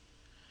enough.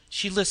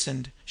 She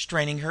listened,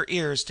 straining her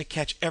ears to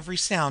catch every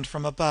sound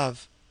from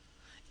above.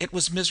 It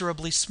was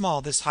miserably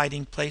small, this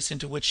hiding place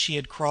into which she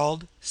had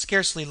crawled,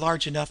 scarcely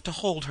large enough to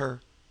hold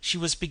her. She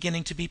was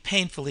beginning to be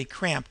painfully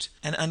cramped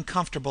and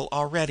uncomfortable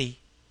already.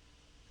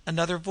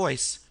 Another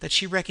voice that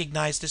she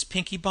recognized as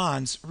Pinkie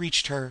Bonn's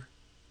reached her.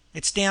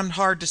 "It's damned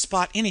hard to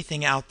spot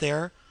anything out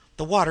there.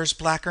 The water's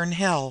blacker'n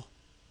hell."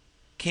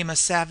 Came a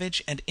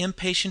savage and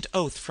impatient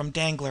oath from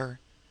Danglar.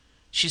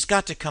 "She's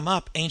got to come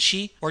up, ain't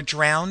she, or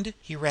drowned?"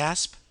 he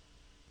rasped.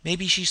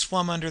 "Maybe she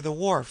swum under the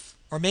wharf,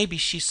 or maybe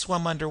she's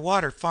swum under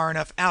water far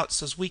enough out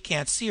so's we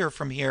can't see her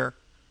from here.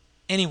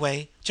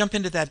 Anyway, jump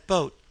into that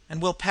boat, and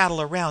we'll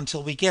paddle around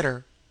till we get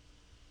her."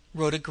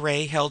 Rhoda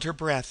Gray held her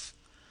breath.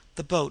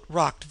 The boat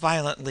rocked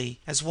violently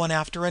as one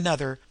after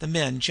another the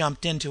men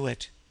jumped into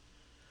it.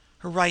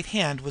 Her right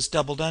hand was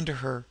doubled under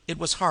her. It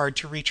was hard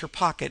to reach her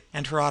pocket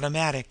and her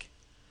automatic.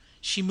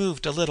 She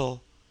moved a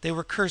little. They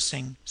were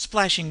cursing,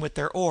 splashing with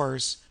their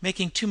oars,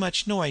 making too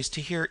much noise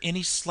to hear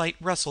any slight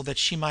rustle that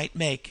she might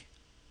make.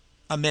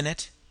 A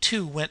minute,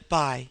 two went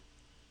by.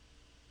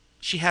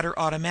 She had her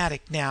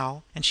automatic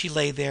now, and she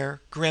lay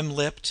there,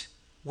 grim-lipped,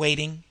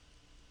 waiting.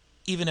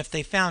 Even if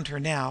they found her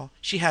now,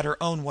 she had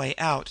her own way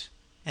out.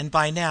 And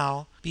by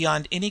now,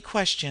 beyond any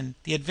question,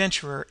 the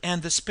Adventurer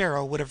and the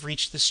Sparrow would have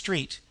reached the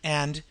street,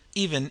 and,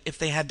 even if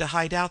they had to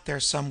hide out there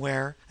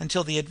somewhere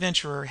until the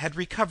Adventurer had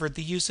recovered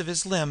the use of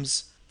his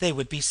limbs, they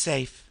would be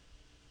safe.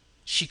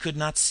 She could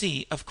not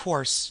see, of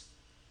course.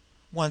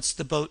 Once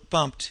the boat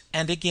bumped,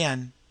 and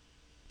again.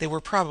 They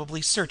were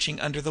probably searching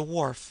under the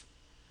wharf.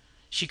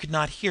 She could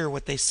not hear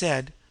what they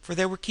said, for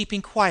they were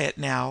keeping quiet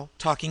now,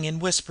 talking in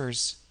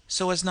whispers,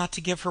 so as not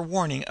to give her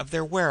warning of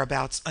their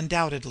whereabouts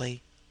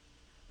undoubtedly.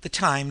 The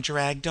time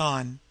dragged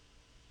on.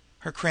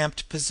 Her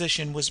cramped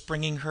position was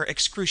bringing her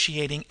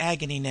excruciating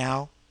agony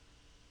now.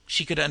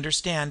 She could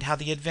understand how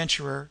the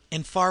Adventurer,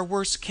 in far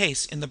worse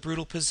case in the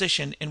brutal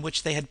position in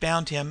which they had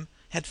bound him,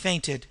 had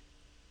fainted.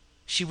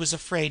 She was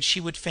afraid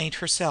she would faint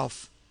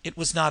herself. It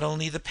was not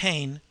only the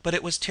pain, but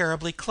it was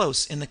terribly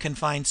close in the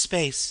confined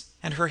space,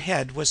 and her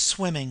head was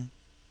swimming.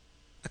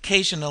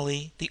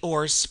 Occasionally the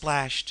oars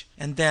splashed,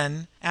 and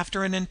then,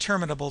 after an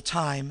interminable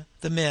time,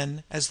 the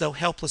men, as though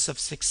helpless of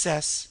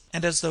success,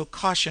 and as though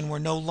caution were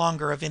no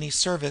longer of any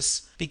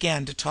service,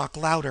 began to talk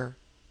louder.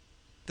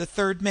 The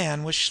third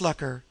man was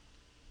Shluker.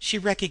 She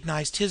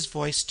recognized his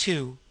voice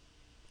too.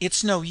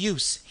 "It's no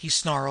use," he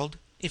snarled.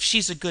 "If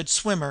she's a good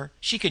swimmer,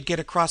 she could get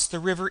across the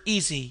river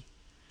easy.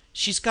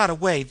 She's got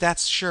away,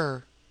 that's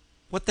sure.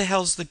 What the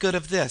hell's the good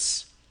of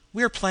this?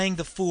 We're playing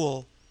the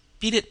fool.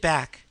 Beat it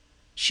back.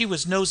 She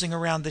was nosing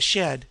around the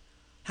shed.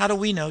 How do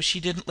we know she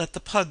didn't let the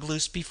Pug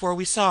loose before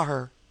we saw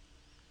her?"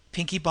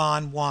 Pinkie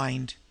Bonn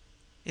whined.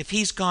 "If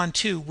he's gone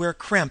too, we're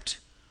crimped.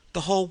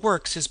 The whole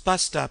works is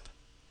bust up.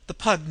 The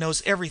Pug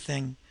knows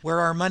everything, where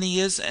our money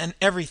is and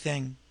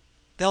everything.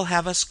 They'll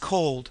have us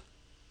cold."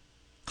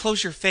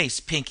 "Close your face,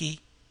 Pinkie."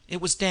 It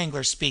was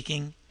Danglar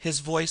speaking, his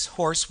voice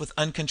hoarse with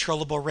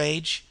uncontrollable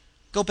rage.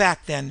 "Go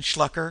back then,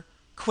 Shluker.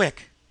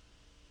 Quick!"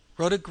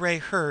 Rhoda Gray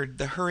heard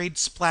the hurried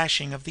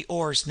splashing of the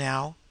oars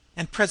now,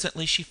 and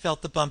presently she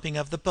felt the bumping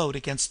of the boat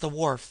against the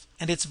wharf,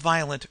 and its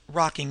violent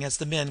rocking as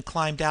the men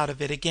climbed out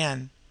of it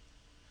again.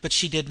 But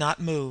she did not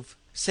move,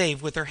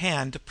 save with her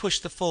hand to push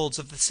the folds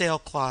of the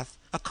sailcloth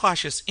a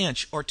cautious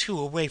inch or two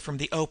away from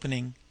the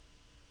opening.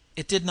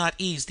 It did not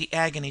ease the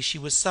agony she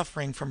was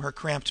suffering from her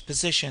cramped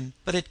position,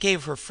 but it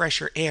gave her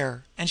fresher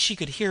air, and she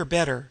could hear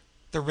better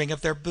the ring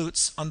of their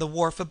boots on the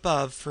wharf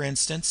above, for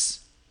instance.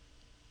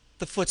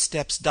 The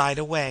footsteps died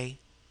away.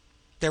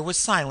 There was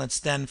silence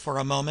then for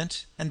a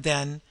moment, and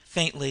then,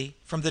 faintly,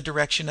 from the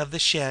direction of the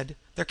shed,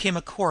 there came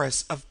a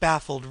chorus of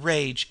baffled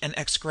rage and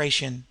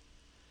execration.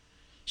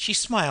 She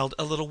smiled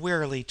a little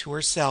wearily to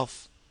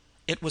herself.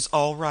 It was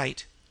all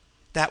right.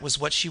 That was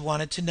what she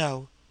wanted to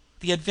know.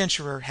 The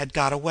Adventurer had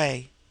got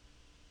away.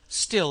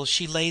 Still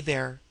she lay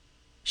there.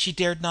 She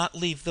dared not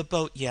leave the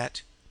boat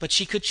yet, but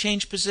she could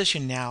change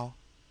position now.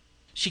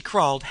 She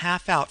crawled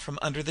half out from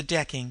under the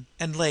decking,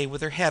 and lay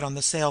with her head on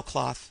the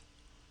sailcloth.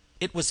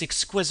 It was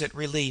exquisite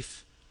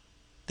relief.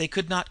 They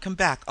could not come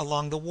back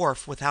along the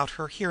wharf without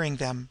her hearing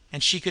them,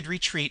 and she could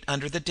retreat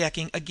under the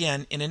decking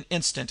again in an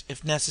instant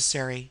if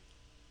necessary.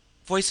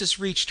 Voices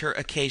reached her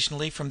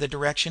occasionally from the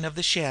direction of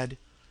the shed.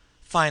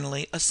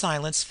 Finally a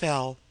silence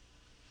fell.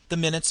 The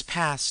minutes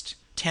passed,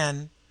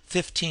 10,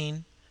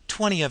 15,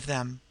 20 of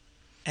them.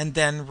 And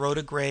then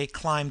Rhoda Gray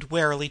climbed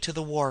warily to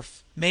the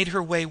wharf, made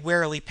her way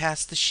warily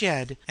past the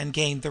shed, and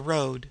gained the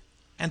road.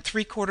 And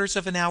 3/4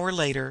 of an hour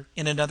later,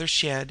 in another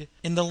shed,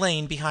 in the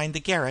lane behind the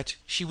garret,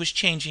 she was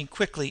changing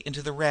quickly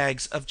into the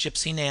rags of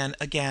Gypsy Nan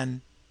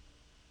again.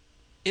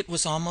 It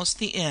was almost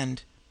the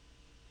end.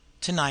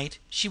 Tonight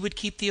she would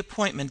keep the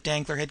appointment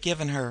Danglar had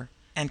given her,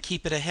 and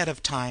keep it ahead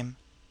of time.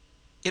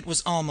 It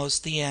was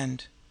almost the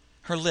end.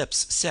 Her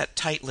lips set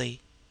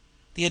tightly.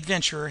 The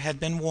adventurer had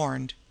been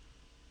warned.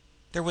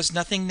 There was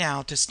nothing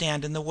now to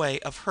stand in the way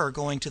of her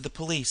going to the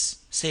police,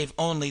 save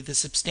only the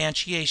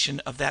substantiation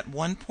of that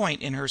one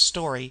point in her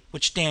story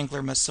which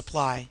Danglar must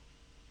supply.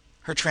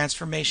 Her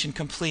transformation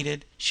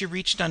completed, she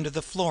reached under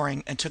the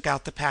flooring and took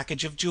out the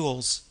package of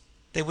jewels.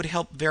 They would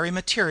help very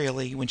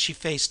materially when she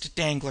faced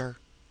Danglar.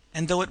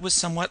 And though it was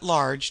somewhat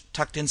large,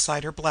 tucked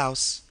inside her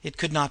blouse, it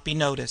could not be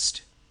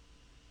noticed.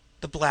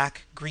 The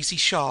black, greasy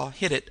shawl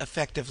hid it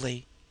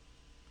effectively.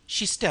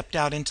 She stepped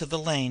out into the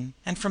lane,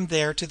 and from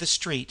there to the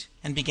street,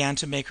 and began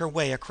to make her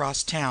way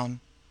across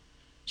town.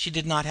 She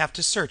did not have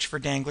to search for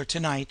Danglar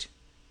tonight.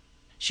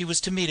 She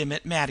was to meet him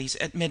at Mattie's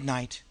at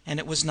midnight, and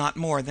it was not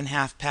more than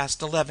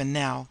 11:30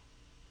 now.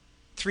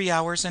 3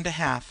 hours and a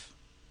half.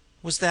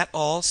 Was that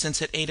all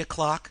since at 8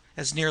 o'clock,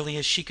 as nearly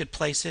as she could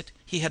place it,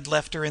 he had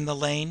left her in the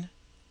lane?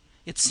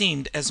 It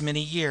seemed as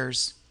many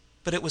years,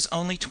 but it was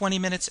only 20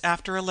 minutes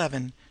after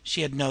 11,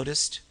 she had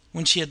noticed,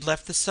 when she had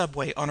left the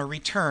subway on her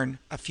return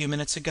a few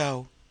minutes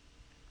ago.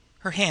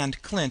 Her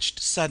hand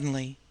clenched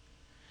suddenly.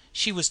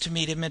 She was to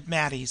meet him at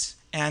Mattie's,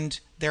 and,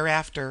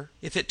 thereafter,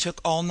 if it took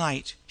all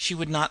night, she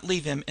would not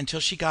leave him until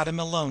she got him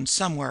alone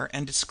somewhere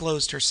and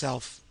disclosed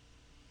herself.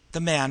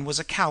 The man was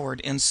a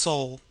coward in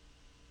soul.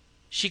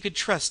 She could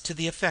trust to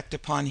the effect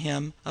upon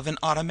him of an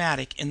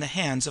automatic in the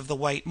hands of the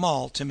White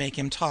Moll to make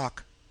him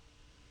talk.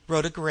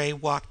 Rhoda Gray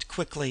walked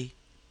quickly.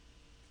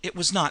 It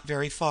was not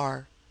very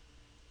far.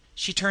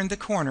 She turned the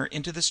corner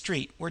into the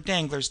street where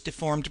Danglar's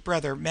deformed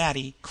brother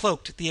Matty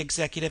cloaked the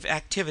executive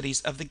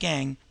activities of the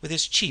gang with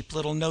his cheap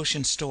little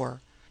notion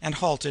store, and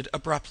halted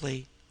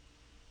abruptly.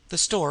 The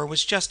store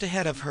was just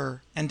ahead of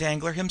her, and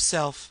Danglar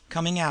himself,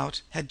 coming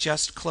out, had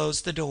just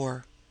closed the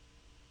door.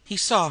 He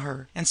saw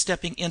her, and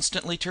stepping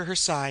instantly to her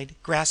side,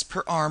 grasped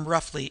her arm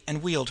roughly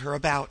and wheeled her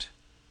about.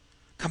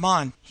 "Come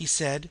on," he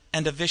said,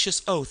 and a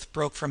vicious oath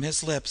broke from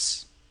his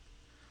lips.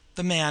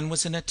 The man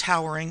was in a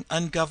towering,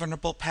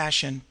 ungovernable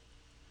passion.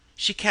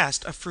 She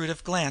cast a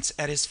furtive glance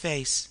at his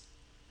face.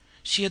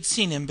 She had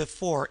seen him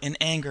before in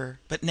anger,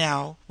 but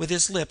now, with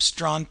his lips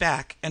drawn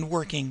back and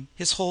working,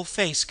 his whole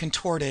face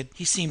contorted,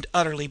 he seemed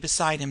utterly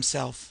beside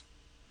himself.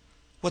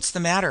 "What's the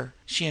matter?"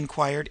 she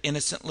inquired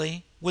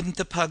innocently. "Wouldn't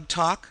the Pug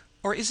talk?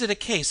 Or is it a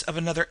case of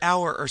another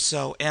hour or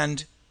so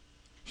and—"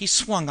 He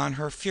swung on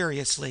her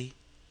furiously.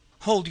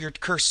 "Hold your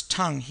cursed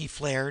tongue!" he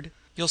flared.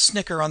 "You'll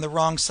snicker on the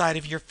wrong side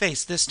of your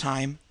face this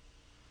time."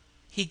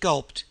 He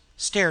gulped,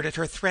 stared at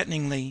her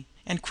threateningly,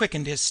 and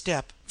quickened his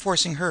step,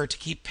 forcing her to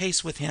keep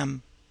pace with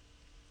him.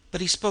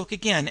 But he spoke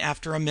again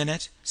after a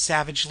minute,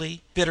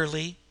 savagely,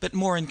 bitterly, but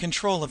more in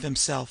control of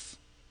himself.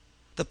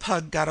 "The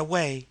Pug got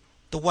away.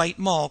 The White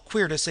Moll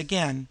queered us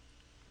again.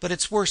 But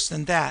it's worse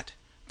than that.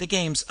 The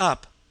game's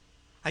up.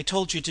 I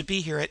told you to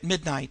be here at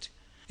midnight.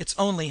 It's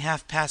only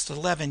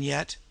 11:30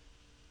 yet.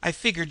 I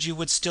figured you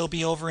would still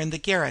be over in the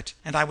garret,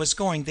 and I was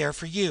going there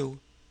for you.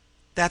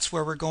 That's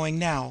where we're going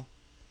now.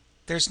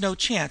 There's no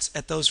chance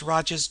at those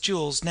Rajah's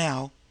jewels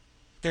now.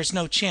 There's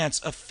no chance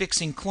of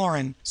fixing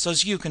Cloran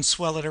so's you can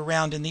swell it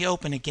around in the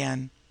open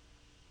again.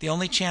 The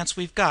only chance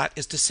we've got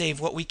is to save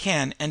what we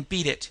can and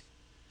beat it."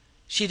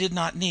 She did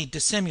not need to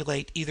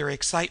simulate either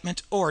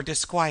excitement or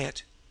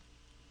disquiet.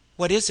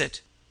 "What is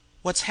it?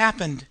 What's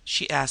happened?"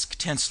 she asked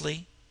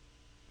tensely.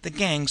 "The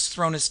gang's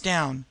thrown us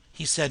down,"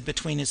 he said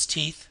between his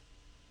teeth.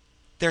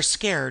 "They're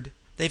scared.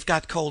 They've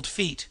got cold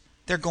feet.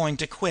 They're going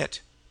to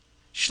quit.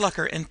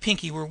 Shluker and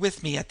Pinkie were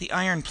with me at the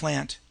iron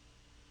plant.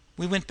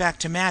 We went back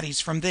to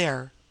Mattie's from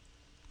there.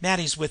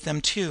 Mattie's with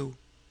them too.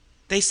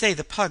 They say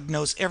the Pug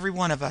knows every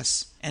one of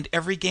us, and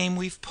every game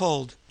we've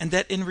pulled, and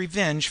that in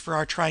revenge for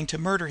our trying to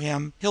murder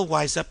him, he'll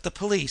wise up the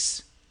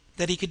police.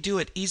 That he could do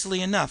it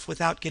easily enough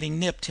without getting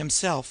nipped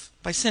himself,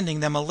 by sending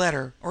them a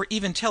letter, or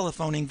even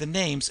telephoning the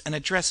names and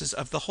addresses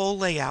of the whole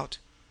layout.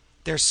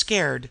 They're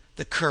scared,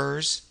 the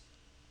curs.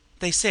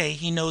 They say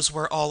he knows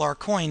where all our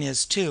coin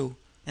is, too,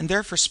 and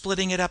they're for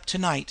splitting it up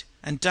tonight,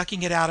 and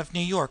ducking it out of New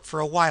York for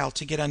a while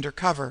to get under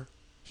cover."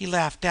 He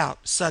laughed out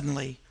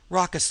suddenly,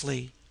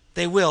 raucously.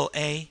 "They will,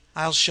 eh?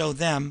 I'll show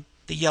them,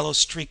 the yellow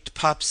streaked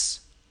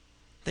pups.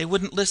 They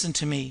wouldn't listen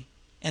to me,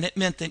 and it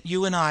meant that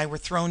you and I were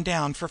thrown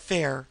down for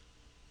fair.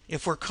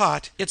 If we're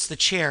caught, it's the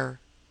chair.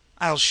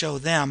 I'll show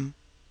them.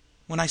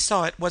 When I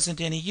saw it wasn't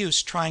any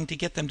use trying to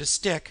get them to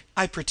stick,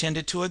 I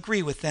pretended to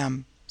agree with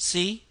them.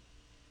 See?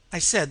 I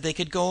said they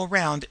could go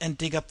around and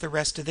dig up the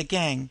rest of the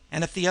gang,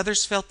 and if the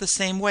others felt the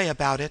same way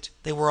about it,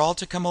 they were all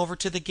to come over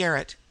to the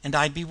garret, and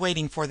I'd be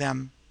waiting for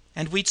them.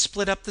 And we'd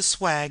split up the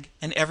swag,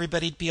 and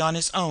everybody'd be on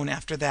his own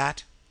after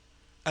that."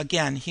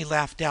 Again he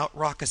laughed out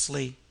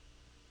raucously.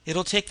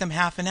 "It'll take them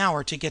half an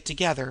hour to get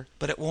together,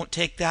 but it won't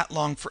take that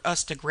long for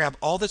us to grab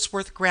all that's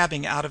worth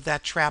grabbing out of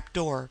that trap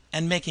door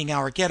and making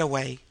our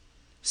getaway.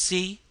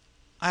 See?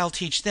 I'll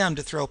teach them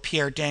to throw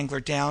Pierre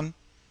Danglar down.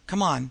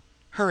 Come on,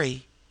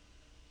 hurry."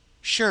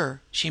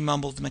 "Sure," she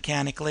mumbled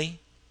mechanically.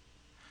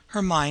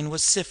 Her mind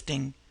was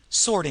sifting,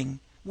 sorting,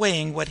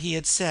 weighing what he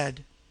had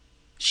said.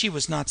 She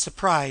was not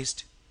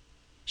surprised.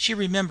 She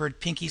remembered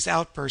Pinky's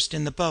outburst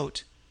in the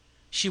boat.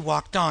 She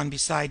walked on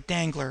beside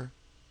Danglar.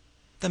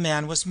 The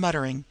man was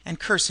muttering and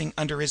cursing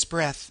under his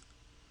breath.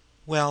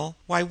 Well,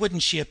 why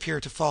wouldn't she appear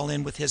to fall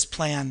in with his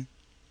plan?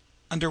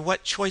 Under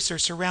what choicer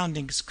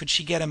surroundings could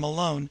she get him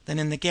alone than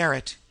in the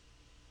garret?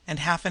 And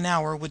half an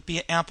hour would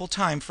be ample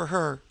time for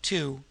her,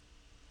 too.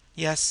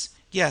 Yes,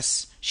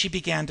 yes, she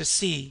began to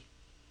see.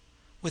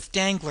 With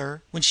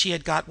Danglar, when she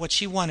had got what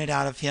she wanted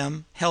out of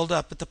him, held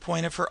up at the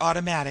point of her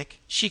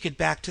automatic, she could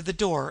back to the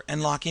door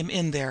and lock him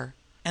in there,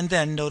 and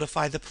then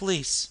notify the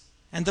police.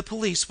 And the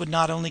police would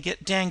not only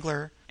get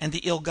Danglar and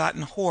the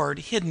ill-gotten hoard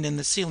hidden in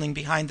the ceiling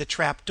behind the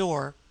trap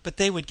door, but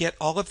they would get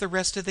all of the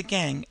rest of the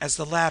gang as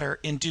the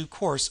latter in due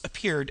course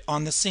appeared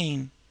on the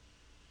scene.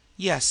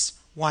 Yes,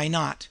 why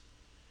not?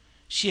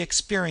 She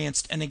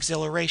experienced an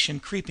exhilaration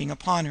creeping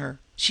upon her.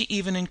 She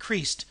even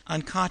increased,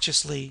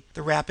 unconsciously,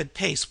 the rapid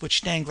pace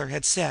which Danglar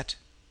had set.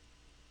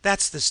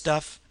 "That's the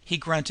stuff," he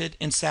grunted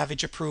in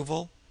savage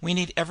approval. "We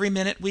need every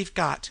minute we've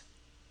got."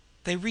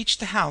 They reached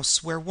the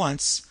house where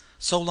once,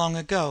 so long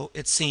ago,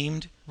 it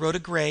seemed, Rhoda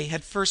Gray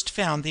had first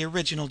found the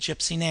original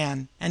Gypsy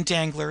Nan, and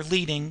Danglar,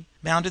 leading,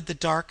 mounted the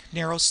dark,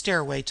 narrow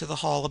stairway to the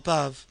hall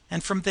above,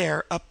 and from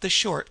there up the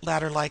short,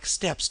 ladder like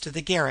steps to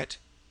the garret.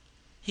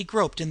 He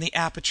groped in the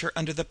aperture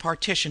under the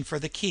partition for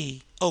the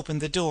key,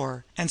 opened the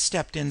door, and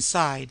stepped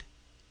inside.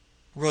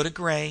 Rhoda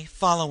Gray,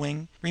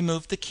 following,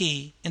 removed the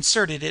key,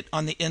 inserted it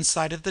on the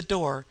inside of the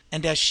door,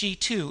 and as she,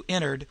 too,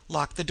 entered,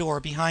 locked the door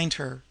behind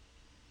her.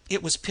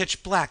 It was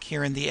pitch black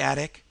here in the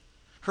attic.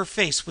 Her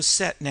face was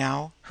set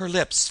now, her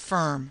lips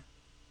firm.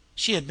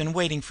 She had been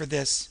waiting for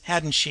this,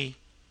 hadn't she?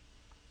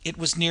 It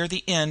was near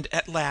the end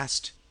at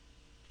last.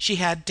 She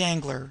had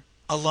Danglar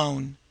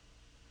alone.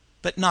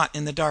 But not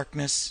in the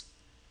darkness.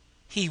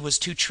 He was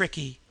too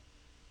tricky.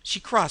 She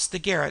crossed the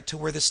garret to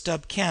where the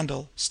stub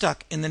candle,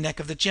 stuck in the neck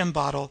of the gin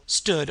bottle,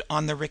 stood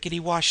on the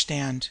rickety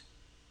washstand.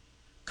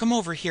 "Come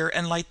over here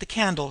and light the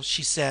candle,"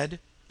 she said.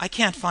 "I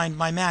can't find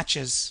my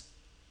matches."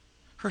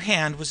 Her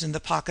hand was in the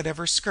pocket of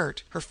her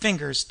skirt, her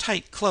fingers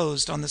tight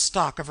closed on the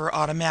stock of her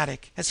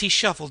automatic, as he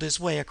shuffled his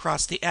way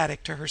across the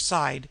attic to her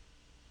side.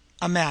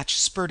 A match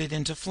spurted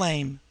into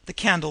flame, the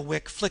candle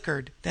wick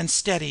flickered, then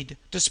steadied,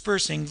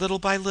 dispersing little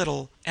by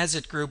little, as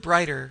it grew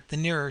brighter, the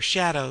nearer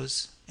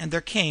shadows, and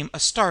there came a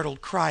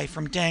startled cry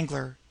from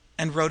Danglar,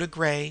 and Rhoda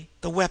Gray,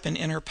 the weapon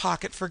in her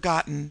pocket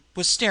forgotten,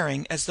 was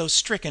staring as though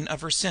stricken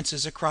of her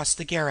senses across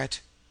the garret.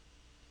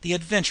 The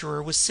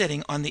Adventurer was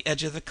sitting on the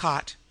edge of the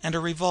cot, and a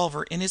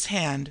revolver in his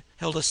hand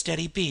held a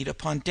steady bead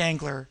upon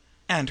Danglar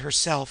and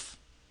herself.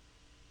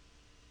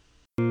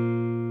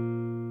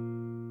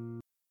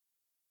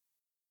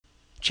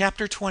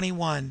 Chapter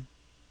 21.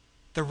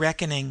 The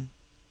Reckoning.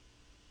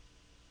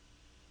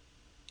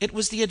 It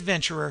was the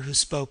Adventurer who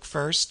spoke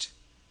first.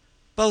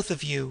 "Both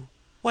of you.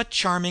 What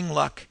charming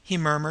luck," he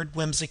murmured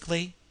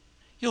whimsically.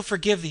 "You'll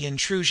forgive the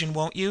intrusion,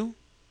 won't you?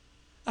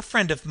 A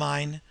friend of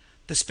mine,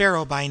 the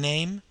Sparrow by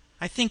name,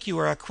 I think you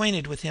are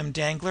acquainted with him,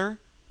 Danglar,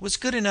 was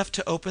good enough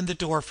to open the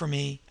door for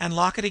me and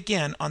lock it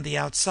again on the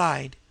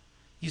outside.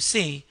 You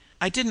see,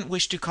 I didn't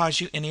wish to cause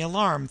you any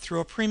alarm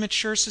through a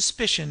premature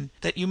suspicion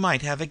that you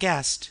might have a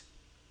guest."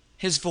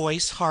 His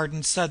voice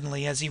hardened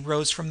suddenly as he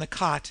rose from the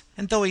cot,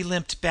 and though he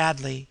limped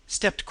badly,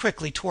 stepped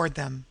quickly toward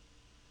them.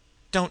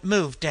 "Don't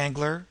move,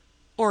 Danglar.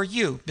 Or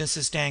you,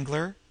 Mrs.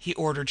 Danglar," he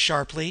ordered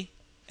sharply,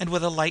 and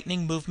with a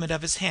lightning movement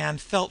of his hand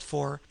felt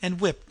for and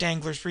whipped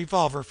Danglar's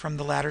revolver from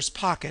the latter's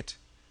pocket.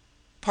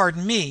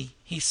 "Pardon me,"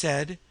 he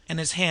said, and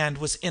his hand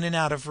was in and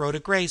out of Rhoda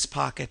Gray's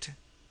pocket.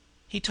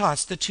 He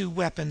tossed the two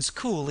weapons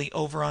coolly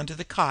over onto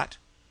the cot.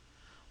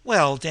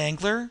 "Well,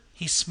 Danglar,"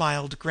 he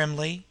smiled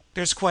grimly,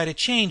 "there's quite a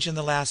change in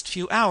the last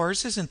few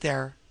hours, isn't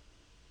there?"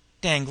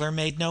 Danglar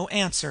made no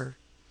answer.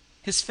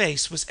 His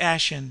face was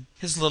ashen,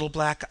 his little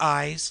black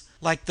eyes,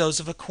 like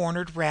those of a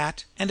cornered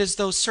rat, and as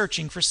though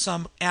searching for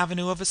some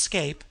avenue of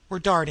escape, were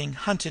darting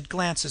hunted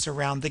glances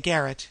around the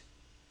garret.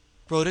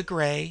 Rhoda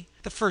Gray,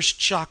 the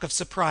first shock of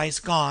surprise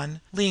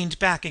gone, leaned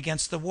back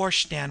against the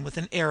washstand with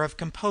an air of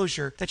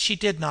composure that she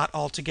did not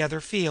altogether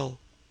feel.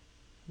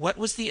 What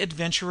was the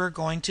Adventurer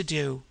going to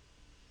do?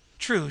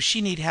 True, she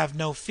need have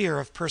no fear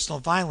of personal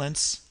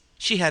violence.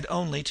 She had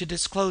only to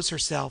disclose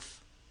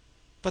herself.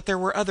 But there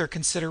were other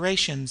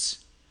considerations.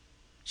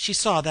 She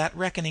saw that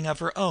reckoning of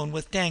her own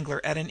with Danglar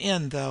at an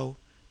end, though.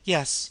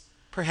 Yes,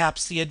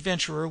 Perhaps the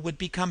adventurer would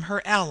become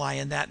her ally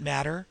in that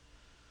matter.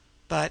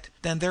 But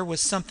then there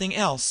was something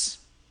else.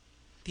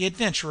 The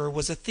adventurer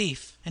was a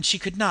thief, and she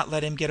could not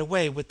let him get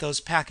away with those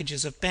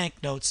packages of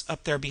banknotes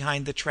up there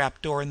behind the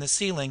trap door in the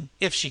ceiling,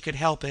 if she could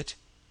help it.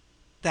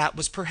 That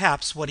was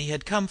perhaps what he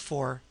had come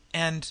for,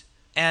 and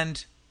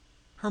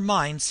her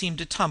mind seemed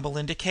to tumble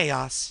into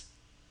chaos.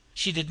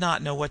 She did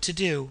not know what to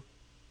do.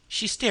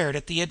 She stared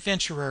at the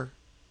adventurer.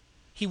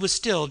 He was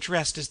still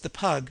dressed as the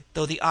Pug,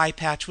 though the eye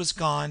patch was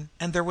gone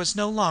and there was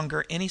no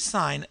longer any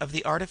sign of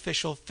the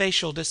artificial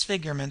facial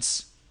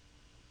disfigurements.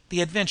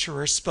 The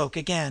adventurer spoke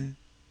again.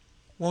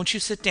 "Won't you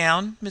sit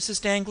down,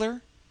 Mrs.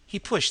 Danglar?" He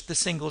pushed the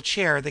single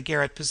chair the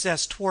garret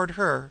possessed toward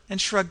her and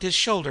shrugged his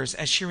shoulders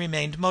as she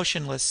remained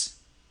motionless.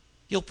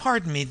 "You'll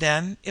pardon me,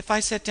 then, if I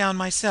sit down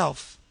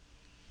myself."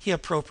 He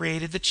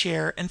appropriated the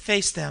chair and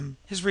faced them,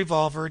 his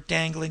revolver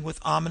dangling with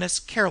ominous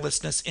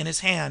carelessness in his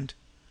hand.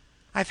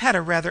 "I've had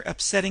a rather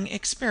upsetting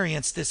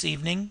experience this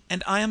evening,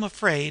 and I am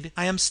afraid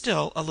I am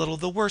still a little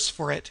the worse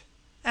for it,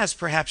 as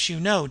perhaps you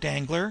know,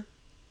 Danglar."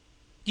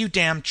 "You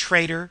damned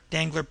traitor!"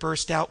 Danglar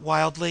burst out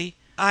wildly.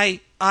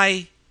 I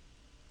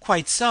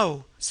 "Quite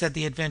so," said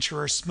the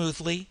adventurer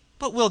smoothly,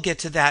 "but we'll get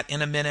to that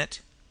in a minute.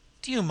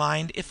 Do you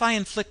mind if I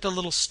inflict a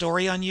little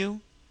story on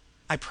you?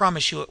 I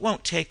promise you it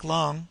won't take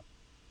long.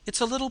 It's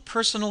a little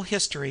personal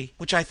history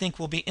which I think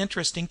will be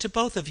interesting to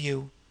both of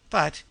you,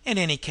 but, in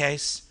any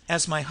case,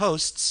 as my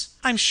hosts,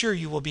 I'm sure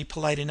you will be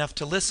polite enough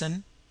to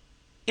listen.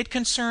 It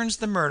concerns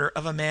the murder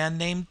of a man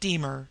named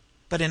Deemer,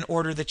 but in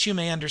order that you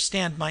may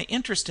understand my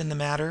interest in the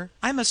matter,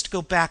 I must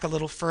go back a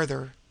little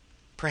further.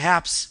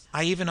 Perhaps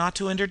I even ought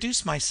to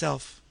introduce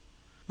myself.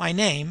 My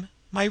name,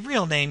 my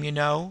real name, you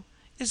know,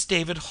 is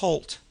David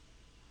Holt.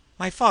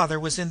 My father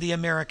was in the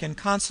American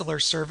consular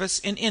service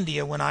in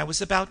India when I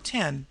was about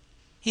 10.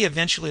 He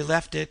eventually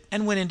left it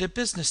and went into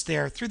business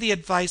there through the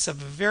advice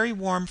of a very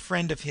warm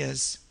friend of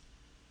his,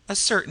 a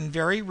certain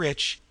very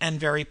rich and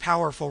very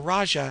powerful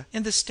Rajah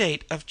in the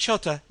state of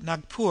Chota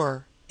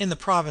Nagpur, in the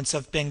province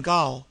of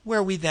Bengal,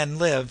 where we then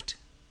lived.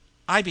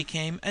 I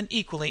became an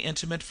equally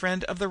intimate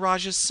friend of the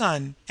Rajah's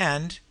son,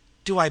 and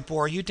do I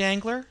bore you,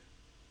 Danglar?"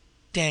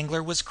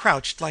 Danglar was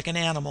crouched like an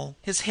animal,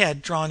 his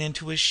head drawn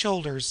into his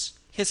shoulders,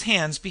 his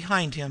hands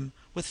behind him,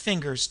 with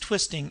fingers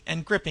twisting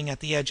and gripping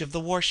at the edge of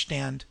the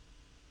washstand.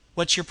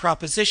 "What's your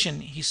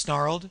proposition?" he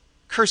snarled.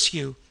 "Curse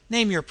you,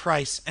 name your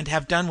price and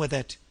have done with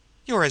it.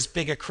 You're as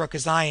big a crook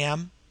as I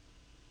am."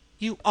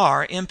 "You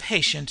are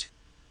impatient."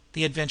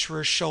 The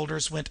adventurer's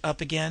shoulders went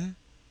up again.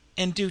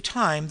 In due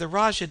time the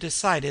Rajah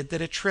decided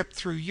that a trip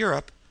through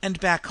Europe and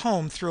back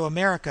home through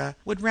America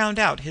would round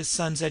out his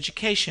son's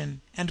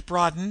education and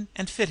broaden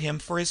and fit him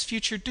for his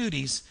future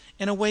duties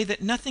in a way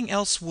that nothing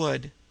else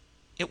would.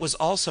 It was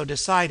also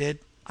decided,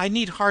 I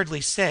need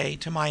hardly say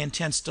to my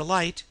intense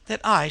delight,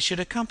 that I should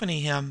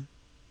accompany him.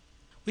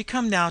 We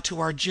come now to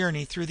our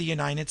journey through the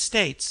United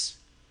States.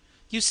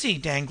 You see,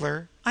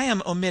 Danglar, I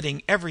am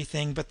omitting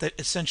everything but the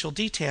essential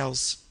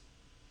details.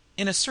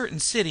 In a certain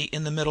city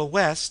in the Middle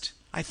West,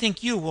 I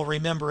think you will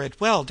remember it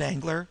well,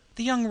 Danglar,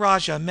 the young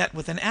Rajah met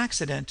with an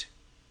accident.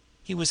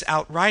 He was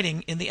out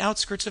riding in the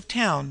outskirts of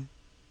town.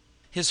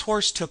 His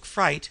horse took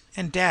fright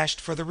and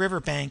dashed for the river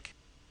bank.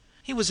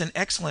 He was an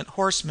excellent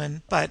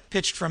horseman, but,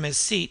 pitched from his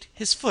seat,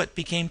 his foot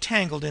became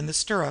tangled in the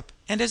stirrup,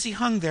 and as he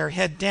hung there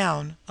head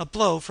down, a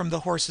blow from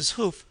the horse's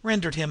hoof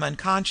rendered him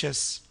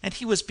unconscious, and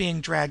he was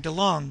being dragged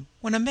along,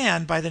 when a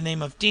man by the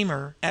name of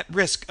Deemer, at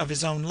risk of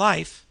his own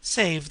life,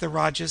 saved the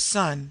Rajah's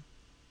son.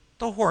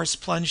 The horse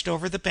plunged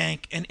over the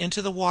bank and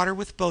into the water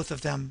with both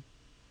of them.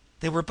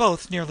 They were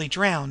both nearly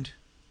drowned.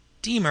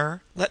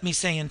 Deemer, let me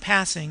say in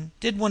passing,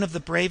 did one of the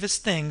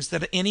bravest things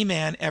that any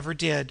man ever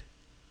did.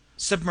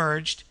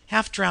 Submerged,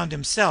 half drowned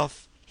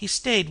himself, he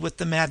stayed with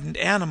the maddened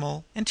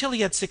animal until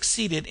he had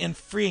succeeded in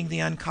freeing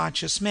the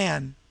unconscious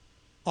man.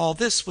 All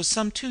this was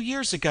some 2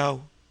 years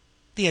ago."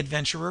 The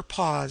adventurer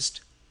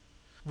paused.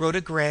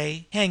 Rhoda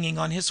Gray, hanging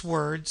on his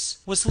words,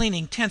 was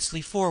leaning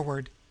tensely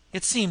forward.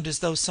 It seemed as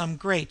though some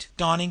great,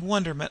 dawning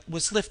wonderment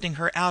was lifting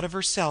her out of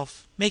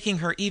herself, making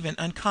her even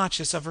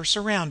unconscious of her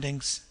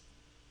surroundings.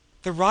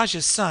 "The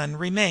Rajah's son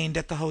remained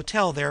at the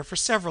hotel there for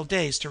several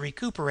days to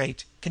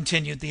recuperate,"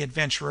 continued the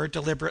adventurer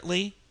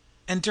deliberately,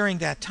 "and during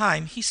that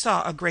time he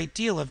saw a great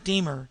deal of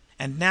Deemer,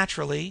 and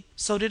naturally,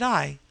 so did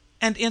I.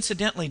 And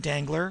incidentally,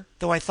 Danglar,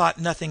 though I thought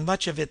nothing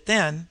much of it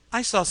then,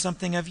 I saw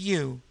something of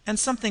you, and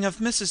something of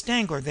Mrs.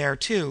 Danglar there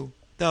too,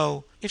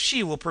 though, if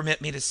she will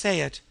permit me to say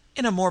it,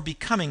 in a more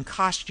becoming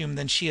costume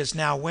than she is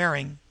now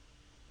wearing."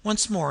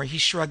 Once more he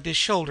shrugged his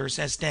shoulders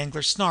as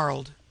Danglar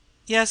snarled: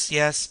 "Yes,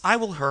 yes, I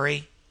will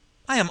hurry.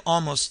 I am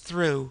almost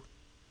through.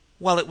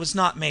 While it was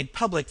not made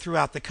public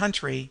throughout the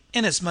country,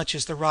 inasmuch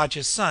as the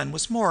Rajah's son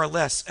was more or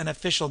less an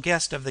official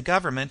guest of the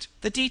government,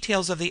 the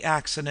details of the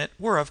accident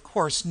were of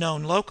course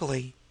known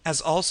locally,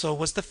 as also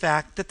was the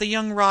fact that the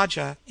young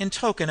Rajah, in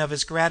token of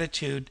his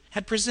gratitude,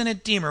 had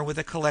presented Deemer with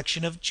a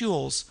collection of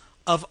jewels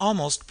of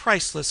almost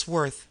priceless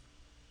worth.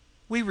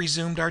 We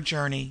resumed our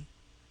journey.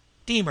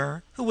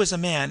 Deemer, who was a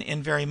man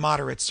in very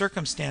moderate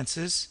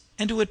circumstances,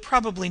 and who had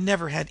probably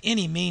never had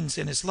any means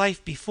in his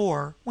life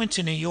before, went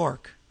to New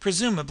York,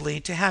 presumably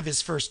to have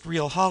his first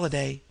real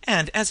holiday,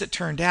 and, as it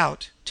turned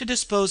out, to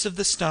dispose of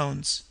the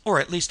stones, or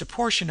at least a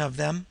portion of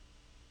them.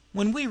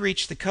 When we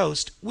reached the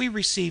coast, we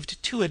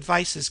received two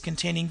advices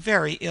containing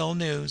very ill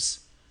news.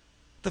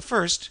 The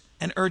first,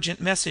 an urgent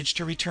message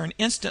to return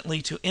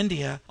instantly to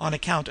India on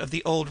account of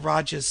the old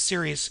Rajah's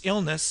serious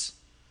illness.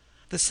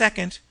 The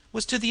second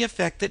was to the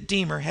effect that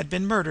Deemer had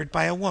been murdered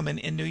by a woman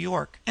in New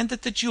York, and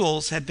that the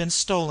jewels had been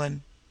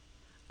stolen.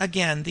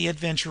 Again the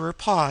adventurer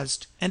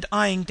paused, and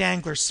eyeing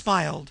Danglar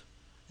smiled,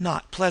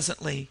 not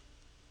pleasantly.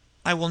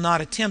 "I will not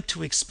attempt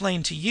to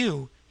explain to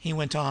you," he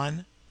went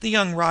on, "the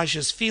young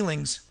Rajah's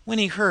feelings when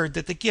he heard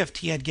that the gift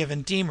he had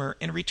given Deemer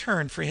in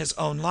return for his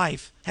own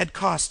life had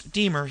cost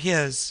Deemer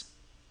his.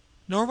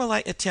 Nor will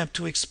I attempt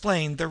to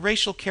explain the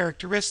racial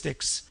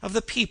characteristics of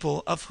the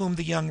people of whom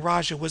the young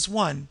Rajah was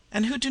one,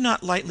 and who do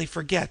not lightly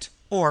forget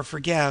or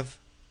forgive.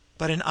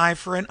 But an eye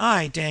for an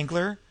eye,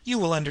 Danglar, you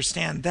will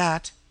understand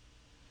that.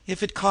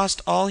 If it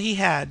cost all he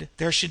had,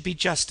 there should be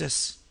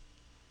justice.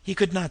 He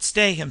could not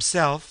stay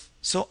himself,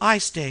 so I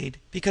stayed,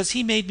 because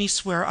he made me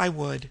swear I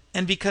would,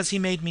 and because he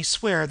made me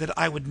swear that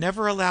I would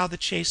never allow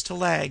the chase to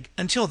lag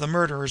until the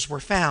murderers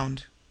were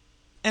found.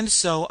 And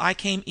so I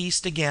came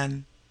East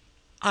again.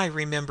 I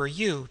remember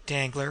you,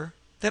 Danglar,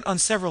 that on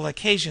several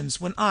occasions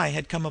when I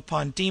had come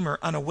upon Deemer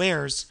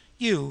unawares,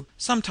 you,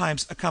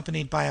 sometimes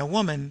accompanied by a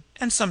woman,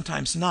 and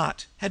sometimes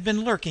not, had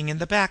been lurking in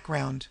the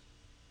background.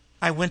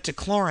 I went to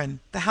Cloran,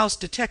 the house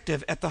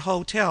detective at the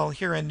hotel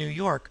here in New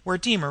York where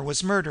Deemer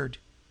was murdered.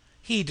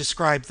 He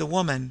described the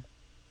woman.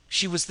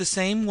 She was the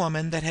same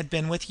woman that had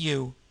been with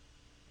you.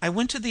 I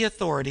went to the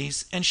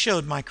authorities and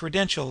showed my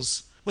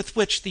credentials, with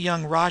which the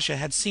young Rajah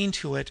had seen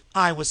to it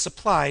I was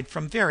supplied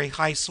from very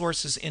high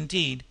sources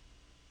indeed.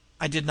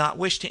 I did not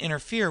wish to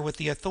interfere with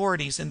the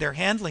authorities in their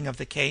handling of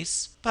the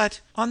case, but,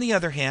 on the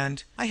other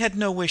hand, I had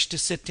no wish to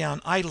sit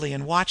down idly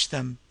and watch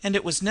them, and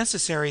it was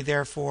necessary,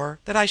 therefore,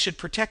 that I should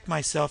protect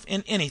myself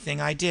in anything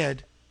I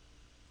did.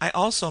 I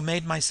also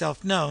made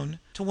myself known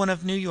to one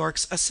of New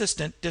York's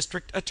assistant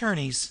district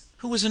attorneys,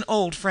 who was an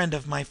old friend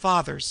of my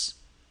father's.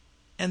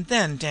 And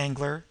then,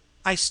 Danglar,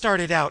 I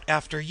started out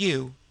after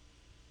you.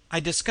 I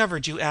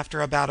discovered you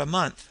after about a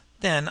month.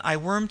 Then I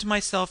wormed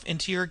myself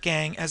into your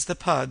gang as the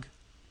Pug.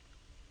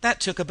 That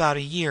took about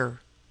a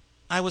year.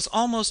 I was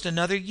almost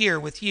another year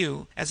with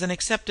you as an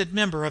accepted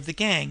member of the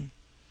gang.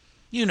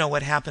 You know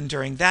what happened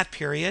during that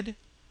period.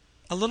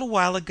 A little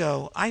while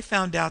ago I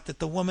found out that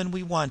the woman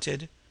we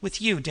wanted, with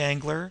you,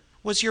 Danglar,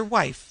 was your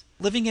wife,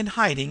 living in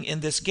hiding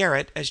in this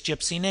garret as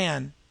Gypsy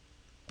Nan.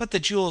 But the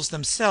jewels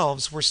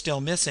themselves were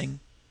still missing.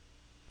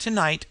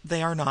 Tonight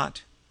they are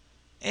not.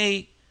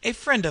 A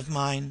friend of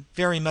mine,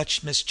 very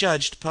much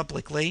misjudged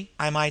publicly,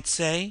 I might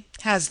say,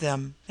 has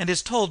them, and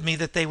has told me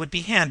that they would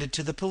be handed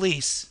to the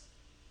police.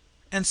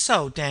 And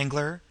so,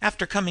 Danglar,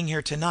 after coming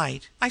here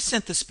tonight, I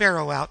sent the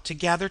Sparrow out to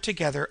gather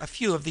together a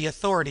few of the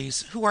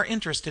authorities who are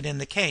interested in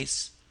the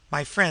case: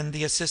 my friend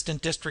the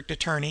assistant district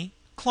attorney,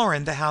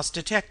 Cloran the house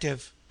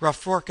detective,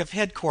 Rough Rorke of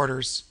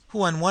headquarters,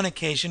 who on one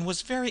occasion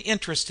was very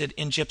interested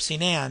in Gypsy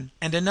Nan,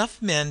 and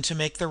enough men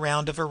to make the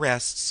round of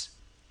arrests.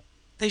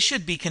 They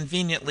should be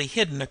conveniently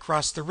hidden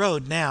across the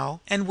road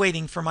now, and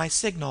waiting for my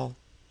signal.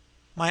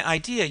 My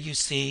idea, you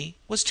see,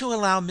 was to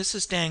allow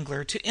Mrs.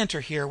 Danglar to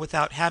enter here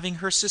without having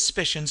her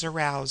suspicions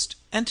aroused,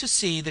 and to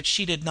see that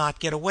she did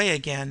not get away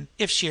again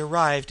if she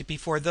arrived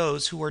before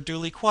those who were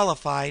duly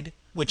qualified,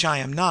 which I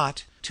am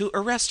not, to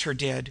arrest her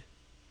did.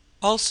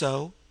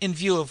 Also, in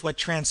view of what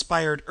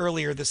transpired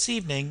earlier this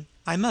evening,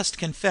 I must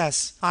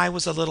confess I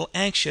was a little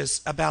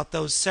anxious about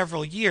those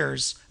several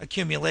years'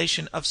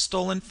 accumulation of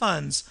stolen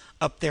funds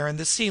up there in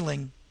the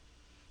ceiling.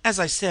 As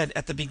I said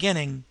at the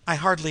beginning, I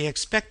hardly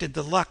expected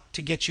the luck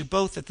to get you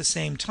both at the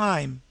same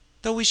time,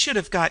 though we should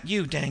have got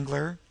you,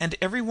 Danglar, and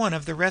every one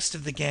of the rest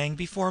of the gang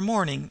before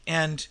morning,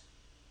 and—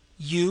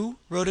 "You?"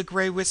 Rhoda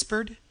Gray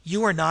whispered.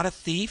 "You are not a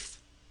thief?"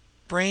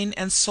 Brain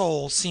and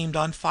soul seemed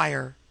on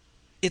fire.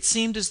 It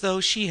seemed as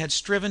though she had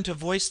striven to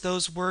voice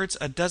those words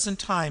a dozen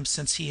times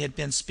since he had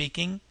been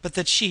speaking, but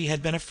that she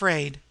had been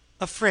afraid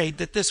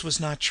that this was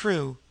not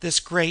true, this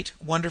great,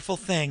 wonderful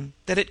thing,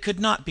 that it could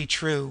not be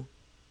true.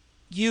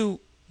 You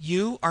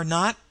are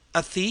not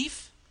a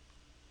thief?"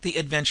 The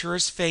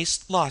adventurer's face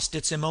lost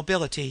its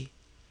immobility.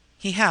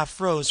 He half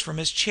rose from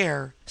his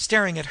chair,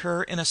 staring at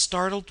her in a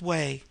startled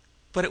way.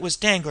 But it was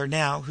Danglar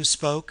now who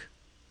spoke.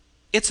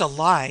 "It's a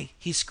lie!"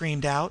 he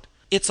screamed out.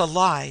 "It's a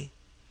lie!"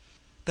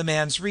 The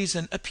man's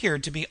reason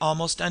appeared to be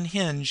almost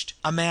unhinged.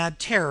 A mad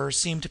terror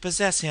seemed to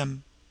possess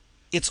him.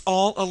 "It's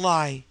all a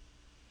lie!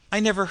 I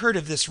never heard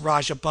of this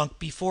Rajah bunk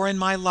before in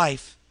my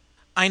life.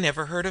 I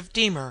never heard of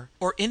Deemer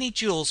or any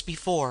jewels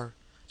before.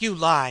 You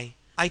lie!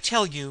 I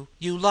tell you,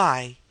 you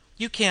lie!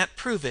 You can't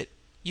prove it!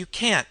 You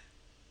can't!"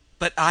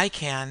 "But I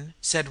can,"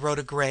 said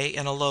Rhoda Gray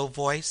in a low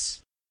voice.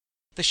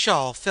 The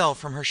shawl fell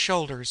from her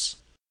shoulders.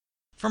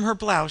 From her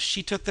blouse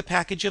she took the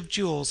package of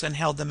jewels and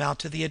held them out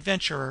to the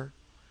adventurer.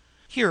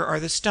 "Here are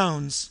the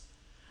stones.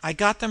 I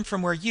got them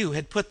from where you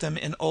had put them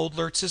in old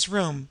Luertz's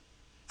room.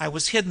 I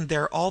was hidden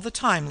there all the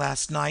time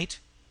last night."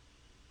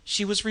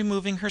 She was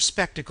removing her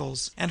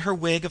spectacles and her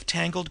wig of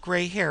tangled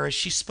gray hair as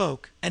she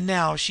spoke, and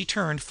now she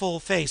turned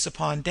full face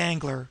upon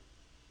Danglar.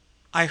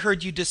 "I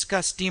heard you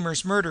discuss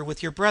Deemer's murder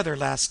with your brother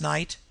last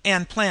night,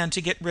 and planned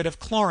to get rid of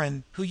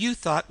Cloran, who you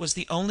thought was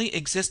the only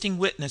existing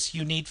witness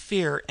you need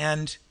fear,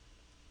 and—"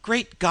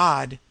 "Great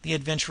God!" the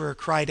Adventurer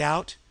cried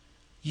out.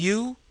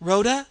 "You,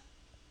 Rhoda?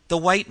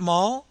 The White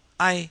Moll?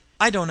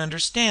 I don't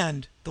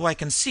understand, though I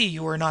can see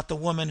you are not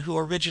the woman who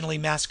originally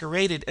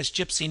masqueraded as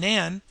Gypsy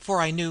Nan,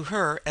 for I knew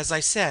her, as I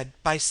said,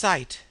 by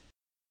sight."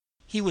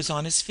 He was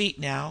on his feet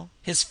now,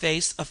 his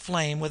face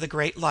aflame with a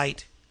great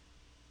light.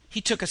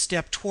 He took a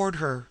step toward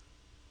her.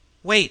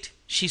 "Wait,"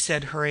 she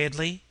said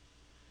hurriedly.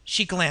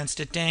 She glanced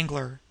at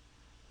Danglar.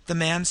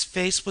 The man's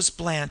face was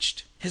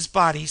blanched, his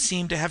body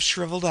seemed to have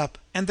shriveled up,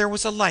 and there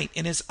was a light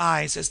in his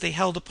eyes as they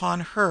held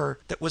upon her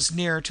that was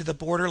near to the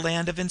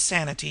borderland of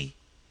insanity.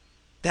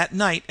 "That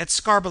night at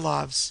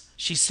Skarbolov's,"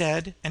 she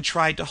said, and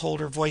tried to hold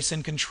her voice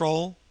in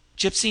control.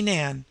 "Gypsy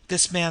Nan,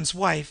 this man's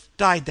wife,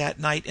 died that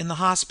night in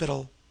the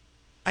hospital.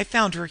 I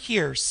found her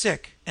here,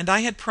 sick, and I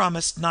had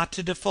promised not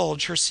to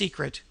divulge her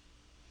secret.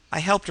 I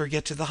helped her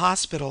get to the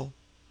hospital.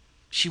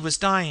 She was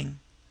dying.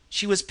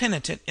 She was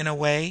penitent in a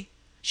way.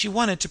 She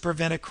wanted to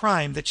prevent a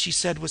crime that she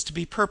said was to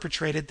be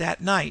perpetrated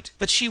that night,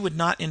 but she would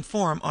not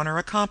inform on her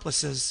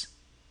accomplices.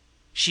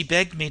 She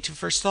begged me to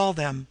forestall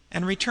them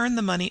and return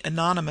the money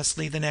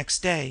anonymously the next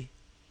day.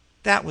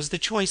 That was the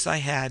choice I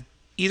had,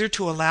 either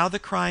to allow the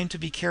crime to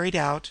be carried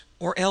out,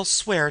 or else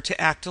swear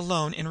to act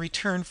alone in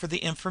return for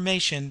the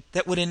information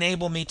that would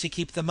enable me to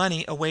keep the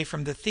money away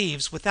from the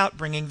thieves without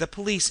bringing the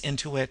police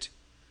into it.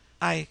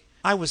 I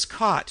was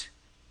caught.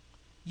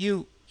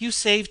 You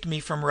saved me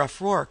from Rough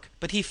Rorke,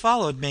 but he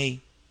followed me.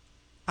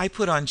 I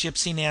put on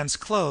Gypsy Nan's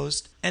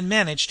clothes and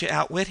managed to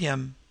outwit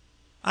him.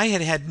 I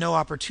had had no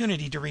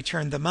opportunity to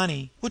return the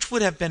money, which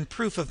would have been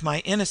proof of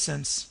my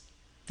innocence.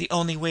 The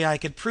only way I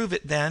could prove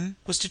it then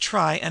was to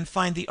try and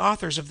find the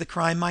authors of the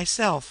crime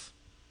myself.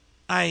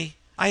 I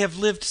have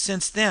lived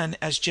since then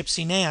as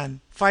Gypsy Nan,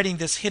 fighting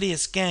this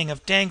hideous gang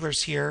of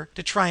Danglars here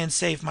to try and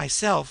save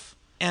myself,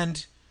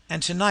 and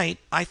tonight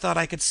I thought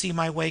I could see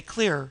my way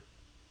clear.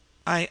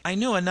 I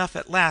knew enough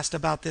at last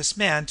about this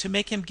man to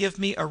make him give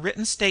me a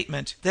written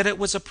statement that it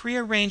was a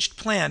prearranged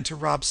plan to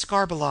rob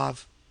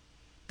Skarbolov.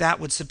 That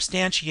would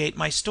substantiate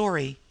my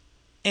story.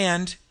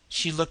 And—"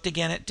 she looked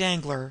again at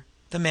Danglar.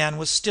 The man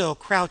was still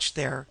crouched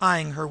there,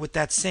 eyeing her with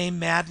that same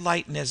mad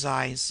light in his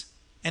eyes.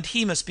 "And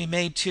he must be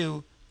made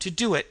to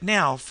do it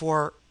now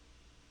for—"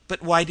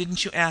 "But why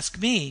didn't you ask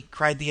me?"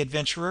 cried the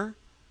Adventurer.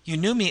 "You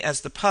knew me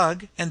as the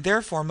Pug, and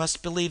therefore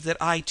must believe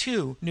that I,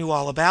 too, knew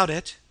all about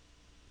it."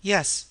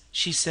 "Yes,"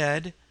 she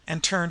said,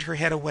 and turned her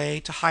head away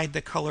to hide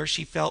the color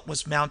she felt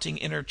was mounting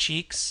in her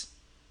cheeks.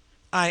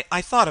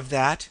 I thought of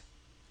that.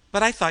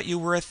 But I thought you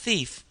were a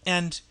thief,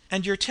 and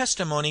your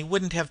testimony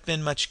wouldn't have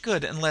been much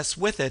good unless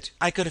with it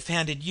I could have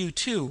handed you,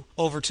 too,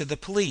 over to the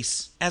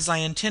police, as I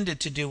intended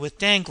to do with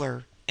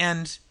Danglar.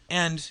 And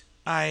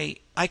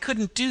I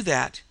couldn't do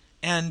that.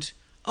 And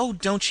oh,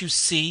 don't you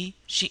see?"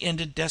 she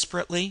ended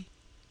desperately.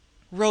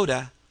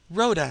 "Rhoda,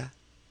 Rhoda!"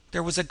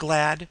 There was a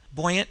glad,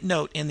 buoyant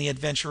note in the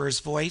Adventurer's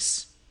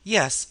voice.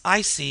 "Yes,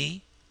 I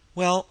see.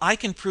 Well, I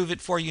can prove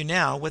it for you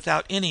now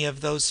without any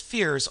of those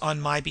fears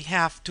on my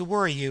behalf to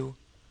worry you.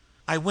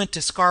 I went to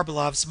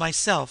Skarbolov's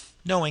myself,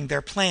 knowing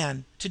their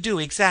plan, to do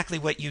exactly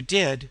what you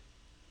did.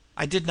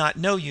 I did not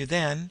know you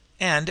then,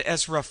 and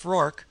as Rough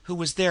Rorke, who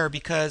was there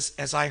because,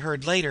 as I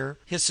heard later,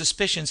 his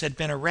suspicions had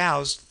been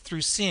aroused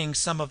through seeing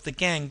some of the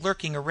gang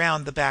lurking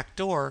around the back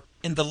door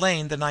in the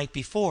lane the night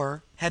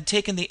before, had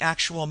taken the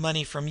actual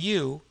money from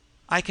you,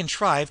 I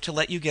contrived to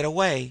let you get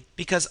away,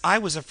 because I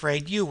was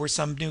afraid you were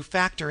some new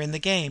factor in the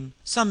game,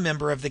 some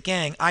member of the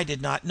gang I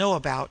did not know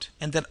about,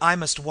 and that I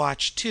must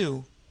watch,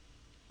 too.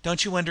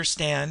 Don't you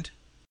understand?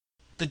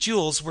 The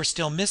jewels were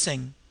still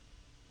missing.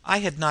 I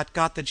had not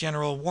got the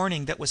general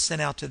warning that was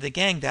sent out to the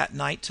gang that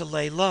night to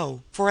lay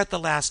low, for at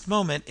the last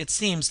moment it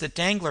seems that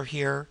Danglar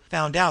here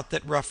found out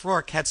that Rough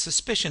Rorke had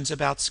suspicions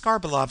about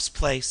Skarbolov's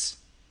place.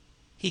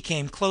 He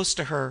came close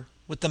to her.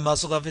 With the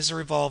muzzle of his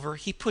revolver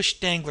he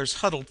pushed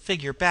Danglar's huddled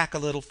figure back a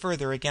little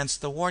further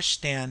against the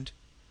washstand.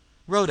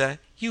 Rhoda,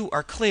 you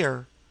are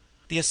clear.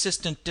 The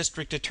assistant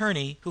district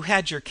attorney who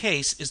had your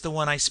case is the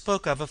one I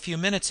spoke of a few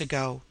minutes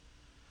ago.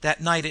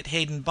 That night at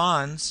Hayden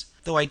Bond's,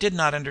 though I did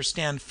not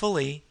understand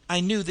fully, I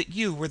knew that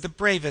you were the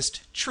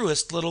bravest,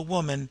 truest little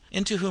woman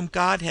into whom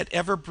God had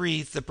ever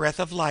breathed the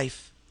breath of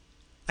life.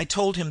 I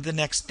told him the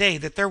next day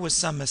that there was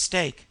some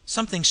mistake,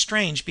 something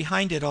strange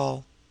behind it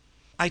all.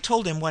 I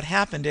told him what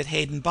happened at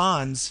Hayden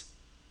Bond's.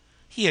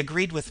 He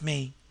agreed with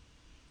me.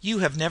 You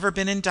have never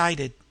been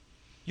indicted.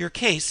 Your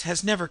case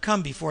has never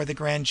come before the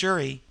grand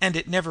jury, and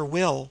it never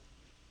will.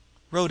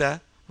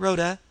 Rhoda,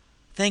 Rhoda,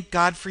 thank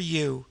God for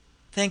you.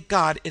 Thank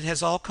God it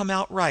has all come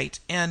out right,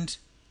 and—"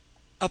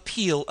 A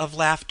peal of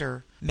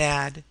laughter,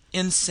 mad,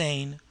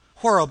 insane,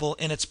 horrible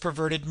in its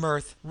perverted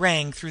mirth,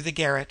 rang through the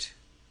garret.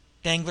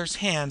 Danglar's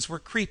hands were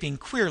creeping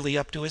queerly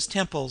up to his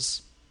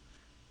temples.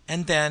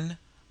 And then,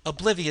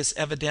 Oblivious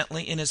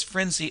evidently in his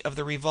frenzy of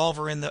the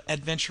revolver in the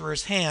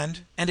adventurer's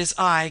hand, and his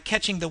eye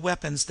catching the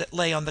weapons that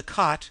lay on the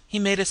cot, he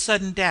made a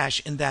sudden dash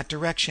in that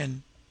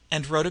direction.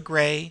 And Rhoda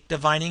Gray,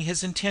 divining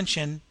his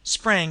intention,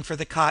 sprang for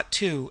the cot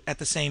too at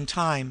the same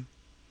time.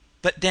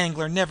 But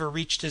Danglar never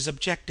reached his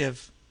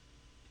objective.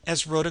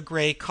 As Rhoda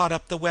Gray caught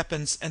up the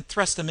weapons and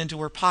thrust them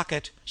into her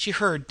pocket, she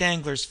heard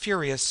Danglar's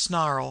furious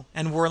snarl,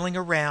 and whirling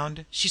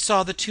around, she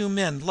saw the two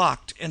men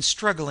locked and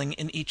struggling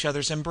in each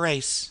other's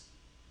embrace.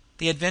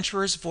 The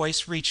adventurer's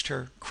voice reached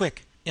her,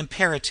 quick,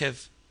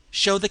 imperative.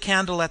 "Show the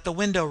candle at the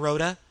window,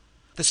 Rhoda.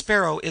 The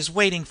Sparrow is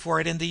waiting for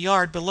it in the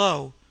yard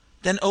below.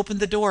 Then open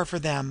the door for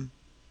them."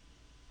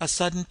 A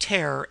sudden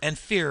terror and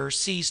fear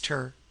seized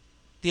her.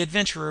 The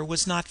adventurer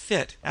was not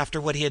fit,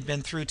 after what he had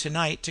been through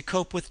tonight, to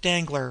cope with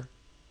Danglar.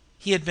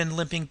 He had been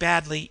limping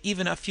badly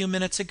even a few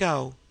minutes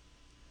ago.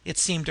 It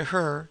seemed to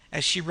her,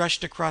 as she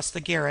rushed across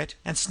the garret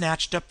and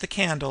snatched up the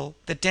candle,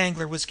 that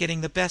Danglar was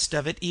getting the best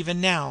of it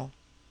even now.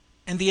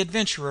 And the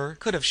adventurer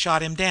could have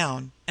shot him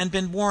down, and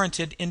been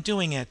warranted in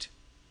doing it.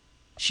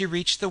 She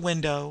reached the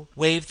window,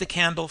 waved the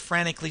candle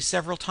frantically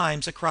several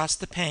times across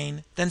the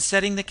pane, then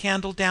setting the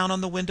candle down on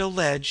the window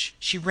ledge,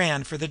 she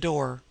ran for the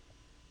door.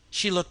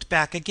 She looked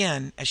back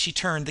again as she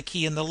turned the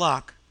key in the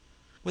lock.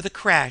 With a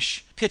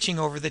crash, pitching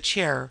over the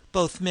chair,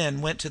 both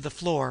men went to the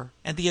floor,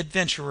 and the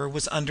adventurer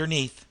was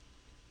underneath.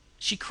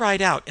 She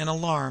cried out in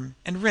alarm,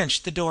 and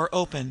wrenched the door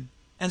open,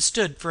 and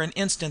stood for an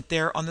instant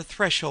there on the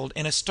threshold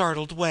in a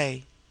startled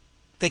way.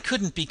 They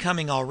couldn't be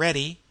coming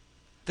already.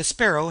 The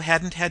Sparrow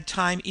hadn't had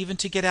time even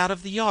to get out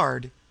of the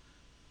yard.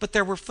 But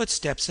there were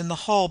footsteps in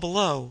the hall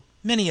below,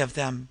 many of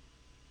them.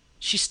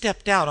 She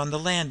stepped out on the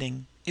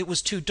landing. It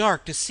was too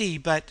dark to see,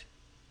 but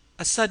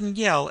a sudden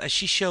yell as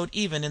she showed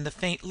even in the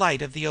faint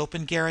light of the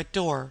open garret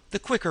door, the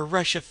quicker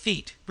rush of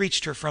feet,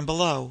 reached her from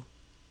below.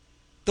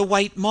 "The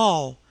White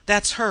Moll!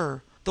 That's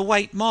her! The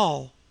White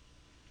Moll!"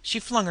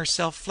 She flung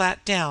herself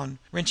flat down,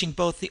 wrenching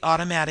both the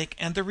automatic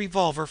and the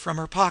revolver from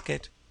her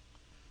pocket.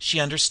 She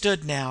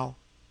understood now.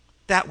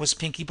 That was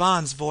Pinkie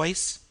Bonn's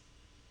voice.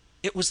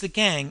 It was the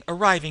gang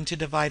arriving to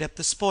divide up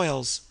the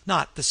spoils,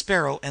 not the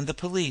Sparrow and the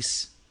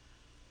police.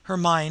 Her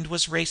mind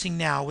was racing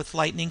now with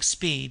lightning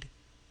speed.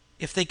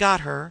 If they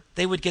got her,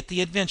 they would get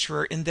the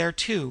adventurer in there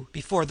too,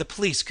 before the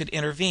police could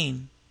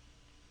intervene.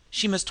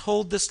 She must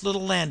hold this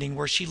little landing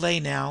where she lay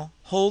now,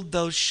 hold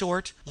those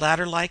short,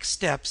 ladder-like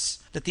steps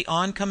that the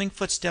oncoming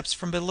footsteps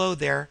from below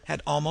there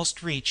had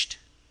almost reached.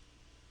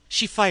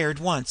 She fired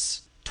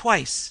once,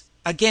 twice,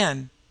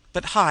 again,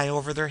 but high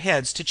over their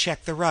heads to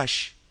check the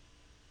rush.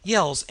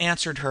 Yells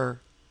answered her.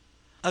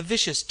 A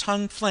vicious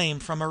tongue flame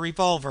from a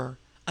revolver,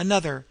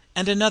 another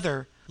and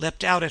another,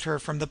 leapt out at her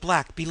from the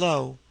black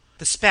below.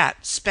 The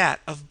spat, spat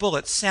of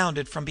bullets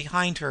sounded from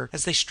behind her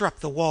as they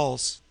struck the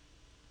walls.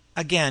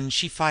 Again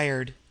she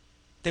fired.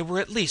 They were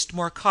at least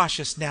more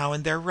cautious now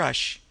in their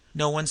rush.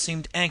 No one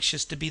seemed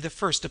anxious to be the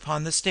first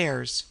upon the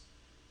stairs.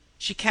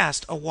 She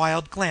cast a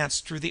wild glance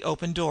through the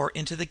open door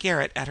into the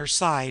garret at her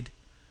side.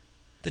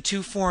 The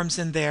two forms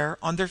in there,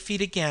 on their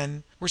feet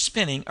again, were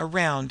spinning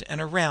around and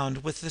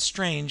around with the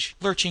strange,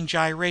 lurching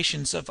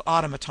gyrations of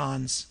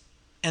automatons.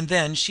 And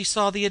then she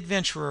saw the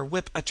adventurer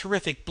whip a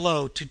terrific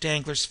blow to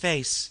Danglar's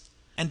face,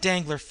 and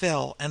Danglar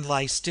fell and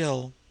lay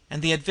still,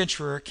 and the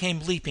adventurer came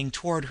leaping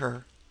toward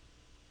her.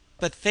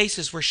 But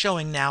faces were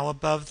showing now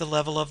above the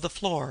level of the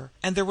floor,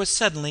 and there was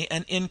suddenly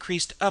an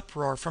increased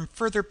uproar from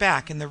further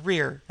back in the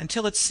rear,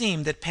 until it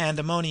seemed that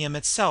pandemonium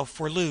itself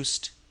were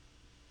loosed.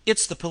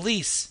 "It's the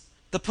police!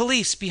 The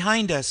police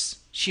behind us!"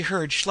 she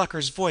heard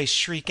Shluker's voice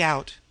shriek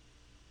out.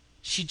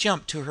 She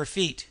jumped to her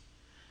feet.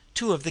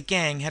 Two of the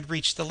gang had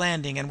reached the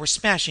landing and were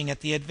smashing at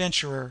the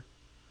adventurer.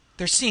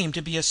 There seemed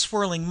to be a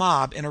swirling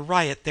mob in a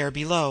riot there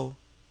below.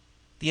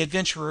 The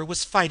adventurer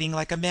was fighting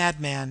like a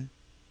madman.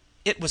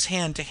 It was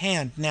hand to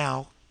hand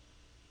now.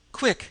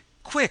 "Quick!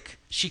 Quick!"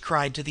 she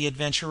cried to the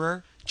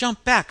adventurer.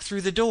 "Jump back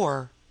through the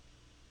door!"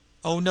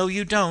 "Oh, no,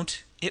 you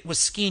don't!" It was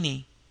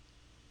Skeeny.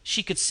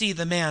 She could see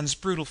the man's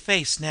brutal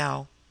face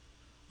now.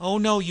 "Oh,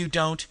 no, you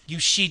don't, you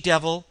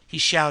she-devil!" he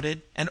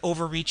shouted, and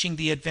overreaching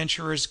the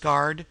adventurer's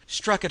guard,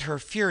 struck at her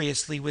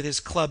furiously with his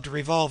clubbed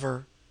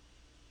revolver.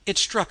 It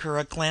struck her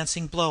a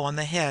glancing blow on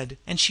the head,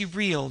 and she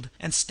reeled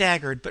and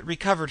staggered but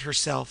recovered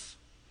herself.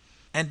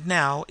 And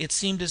now it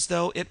seemed as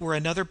though it were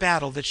another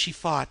battle that she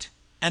fought,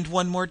 and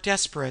one more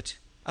desperate,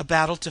 a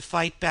battle to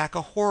fight back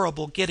a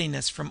horrible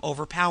giddiness from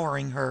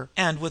overpowering her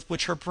and with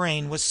which her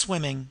brain was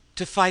swimming,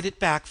 to fight it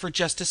back for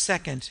just a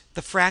second,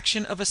 the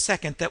fraction of a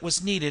second that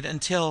was needed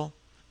until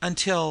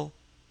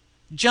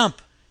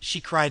 "Jump!"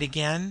 she cried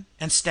again,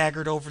 and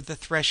staggered over the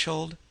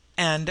threshold,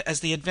 and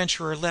as the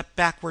adventurer leapt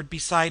backward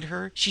beside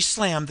her, she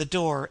slammed the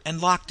door and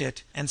locked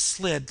it and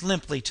slid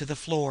limply to the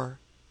floor.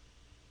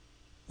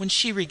 When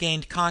she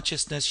regained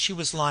consciousness she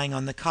was lying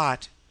on the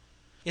cot.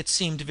 It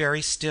seemed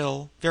very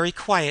still, very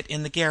quiet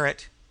in the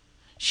garret.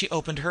 She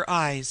opened her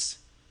eyes.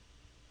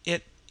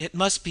 It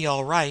must be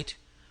all right,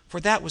 for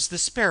that was the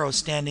Sparrow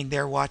standing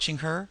there watching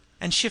her,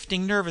 and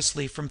shifting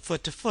nervously from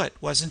foot to foot,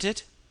 wasn't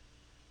it?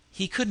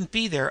 He couldn't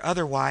be there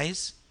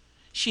otherwise.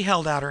 She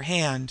held out her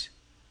hand.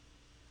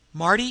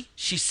 "Marty,"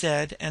 she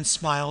said, and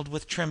smiled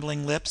with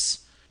trembling lips,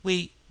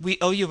 "we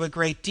owe you a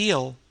great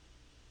deal."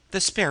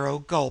 The Sparrow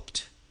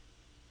gulped.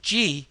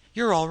 "Gee,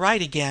 you're all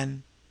right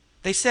again.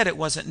 They said it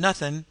wasn't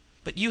nothin',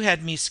 but you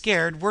had me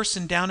scared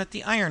worse'n down at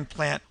the iron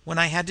plant when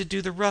I had to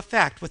do the rough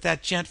act with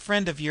that gent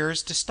friend of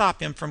yours to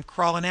stop him from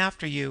crawlin'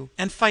 after you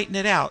and fightin'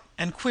 it out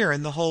and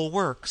queerin' the whole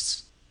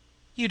works.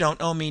 You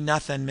don't owe me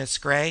nothin', Miss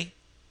Gray.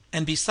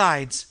 And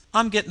besides,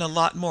 I'm gettin' a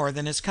lot more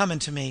than is comin'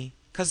 to me,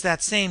 'cause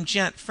that same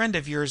gent friend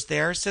of yours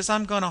there says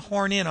I'm goin' to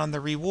horn in on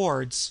the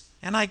rewards,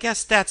 and I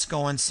guess that's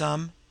goin'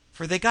 some,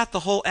 for they got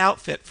the whole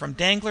outfit from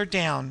Danglar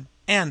down,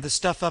 and the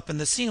stuff up in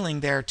the ceiling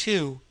there,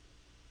 too."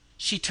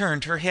 She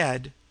turned her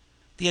head.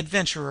 The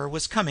adventurer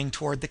was coming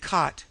toward the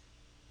cot.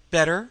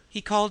 "Better?" he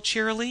called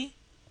cheerily.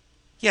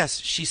 "Yes,"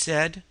 she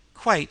said,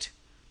 "quite.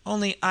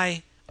 Only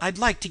I'd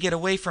like to get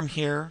away from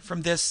here,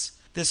 from this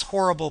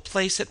horrible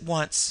place at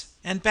once,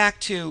 and back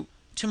to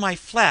my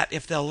flat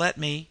if they'll let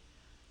me.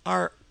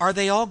 Are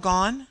they all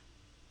gone?"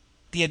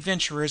 The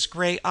adventurer's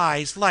gray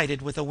eyes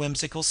lighted with a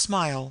whimsical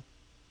smile.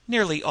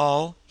 "Nearly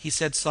all," he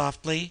said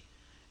softly.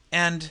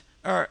 "And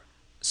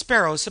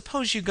Sparrow,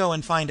 suppose you go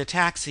and find a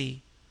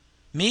taxi."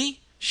 "Me?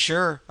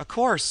 Sure, of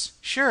course,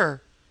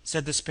 sure,"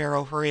 said the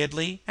Sparrow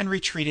hurriedly, and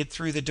retreated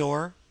through the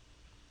door.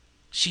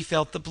 She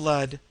felt the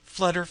blood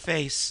flood her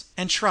face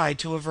and tried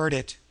to avert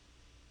it.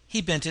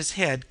 He bent his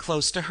head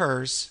close to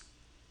hers.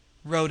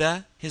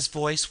 "Rhoda," his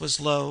voice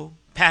was low,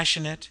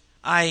 passionate,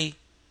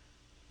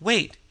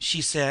 "Wait,"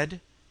 she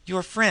said.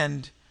 "Your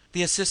friend,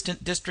 the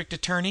assistant district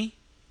attorney,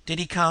 did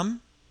he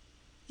come?"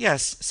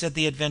 "Yes," said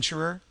the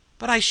adventurer,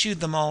 "but I shooed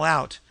them all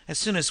out as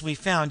soon as we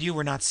found you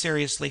were not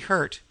seriously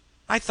hurt.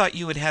 I thought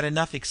you had had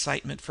enough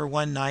excitement for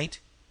one night.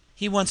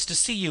 He wants to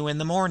see you in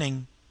the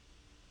morning."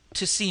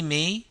 "To see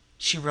me?"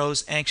 She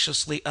rose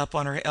anxiously up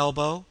on her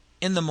elbow.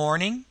 "In the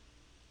morning?"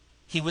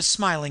 He was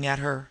smiling at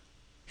her.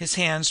 His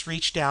hands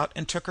reached out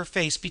and took her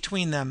face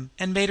between them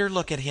and made her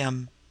look at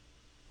him.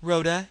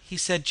 "Rhoda," he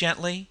said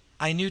gently,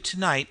 "I knew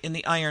tonight in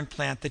the iron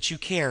plant that you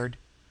cared.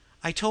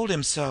 I told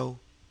him so.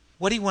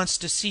 What he wants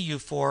to see you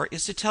for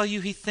is to tell you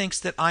he thinks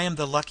that I am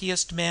the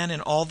luckiest man in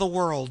all the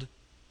world.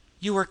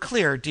 You are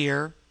clear,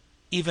 dear.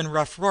 Even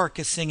Rough Rorke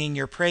is singing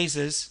your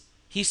praises.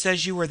 He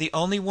says you are the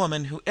only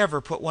woman who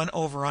ever put one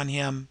over on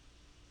him."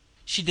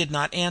 She did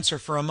not answer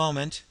for a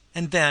moment,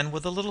 and then,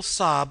 with a little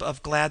sob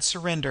of glad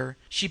surrender,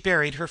 she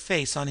buried her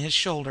face on his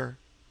shoulder.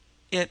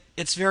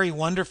 "It's very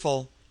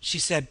wonderful," she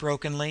said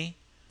brokenly.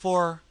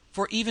 For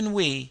even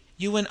we,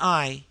 you and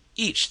I,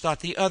 each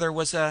thought the other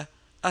was a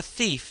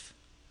thief."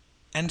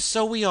 "And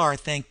so we are,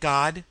 thank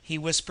God!" he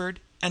whispered,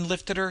 and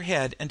lifted her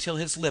head until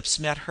his lips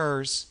met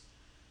hers.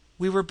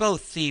 "We were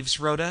both thieves,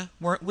 Rhoda,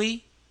 weren't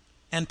we?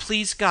 And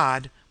please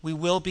God, we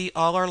will be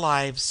all our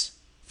lives,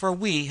 for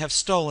we have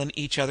stolen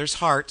each other's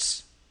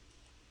hearts."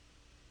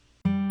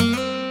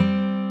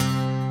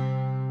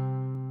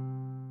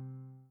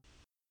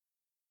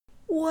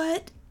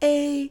 What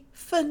a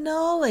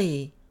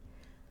finale!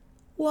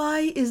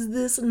 Why is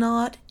this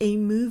not a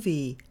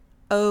movie?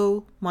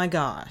 Oh my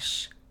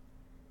gosh.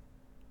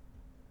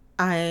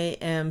 I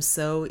am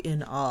so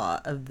in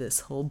awe of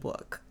this whole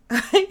book.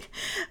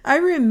 I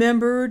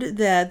remembered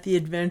that the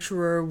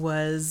adventurer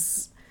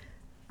was,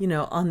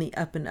 on the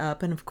up and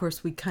up. And of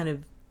course, we kind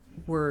of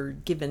were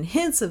given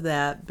hints of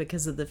that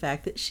because of the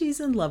fact that she's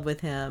in love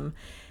with him.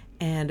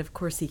 And of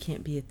course, he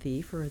can't be a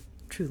thief or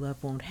true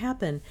love won't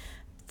happen.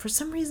 For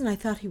some reason, I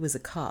thought he was a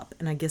cop.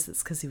 And I guess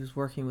it's because he was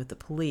working with the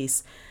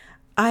police.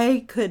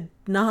 I could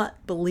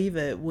not believe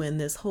it when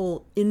this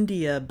whole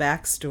India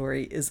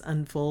backstory is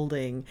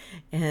unfolding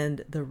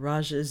and the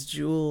Raja's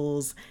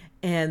jewels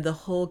and the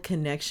whole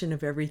connection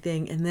of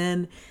everything. And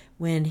then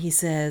when he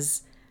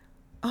says,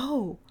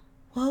 "Oh,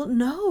 well,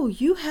 no,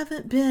 you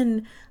haven't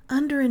been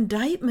under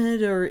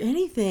indictment or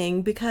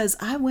anything because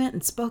I went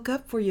and spoke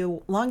up for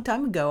you a long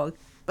time ago.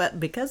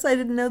 But because I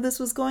didn't know this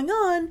was going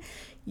on,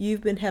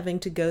 you've been having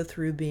to go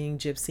through being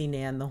Gypsy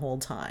Nan the whole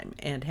time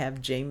and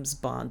have James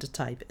Bond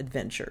type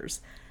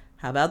adventures.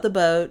 How about the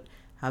boat?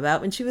 How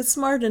about when she was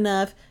smart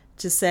enough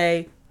to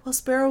say, well,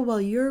 Sparrow,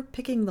 while you're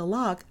picking the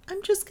lock,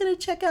 I'm just going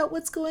to check out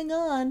what's going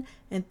on,"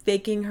 and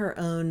faking her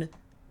own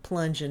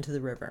plunge into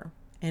the river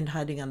and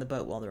hiding on the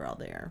boat while they're all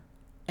there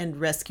and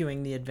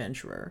rescuing the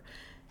adventurer.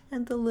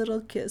 And the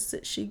little kiss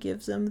that she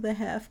gives him, the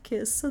half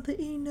kiss, so that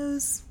he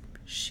knows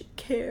she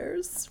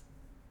cares.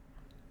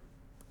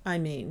 I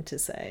mean to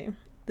say,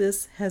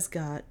 this has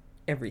got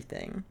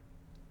everything.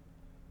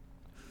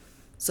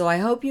 So I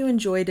hope you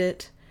enjoyed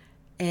it,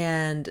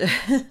 and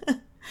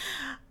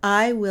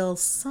I will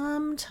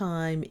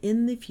sometime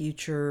in the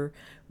future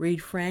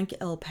read Frank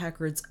L.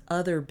 Packard's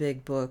other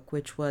big book,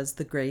 which was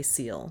The Gray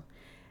Seal.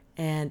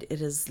 And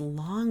it is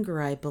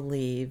longer, I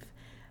believe,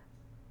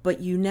 but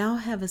you now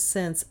have a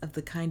sense of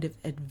the kind of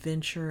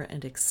adventure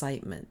and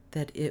excitement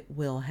that it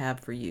will have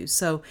for you.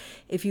 So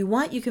if you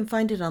want, you can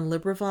find it on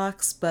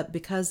LibriVox, but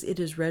because it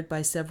is read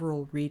by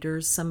several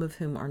readers, some of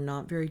whom are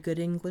not very good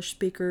English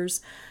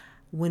speakers,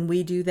 when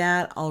we do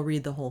that, I'll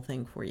read the whole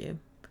thing for you.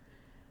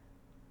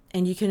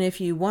 And you can, if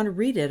you want to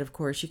read it, of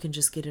course, you can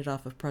just get it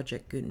off of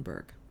Project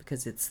Gutenberg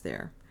because it's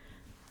there.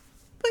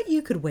 But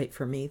you could wait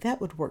for me.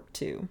 That would work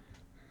too.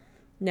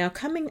 Now,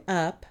 coming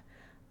up,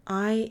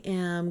 I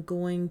am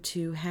going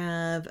to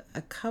have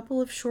a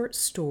couple of short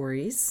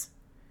stories.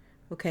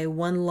 Okay,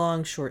 one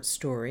long short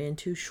story and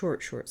two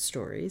short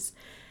stories.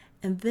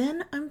 And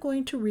then I'm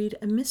going to read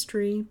a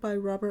mystery by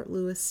Robert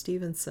Louis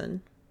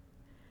Stevenson,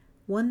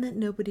 one that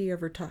nobody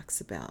ever talks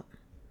about.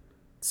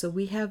 So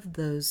we have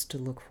those to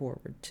look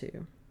forward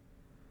to.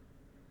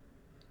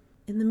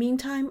 In the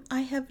meantime,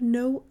 I have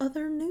no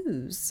other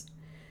news.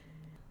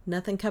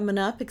 Nothing coming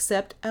up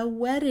except a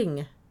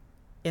wedding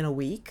in a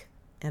week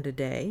and a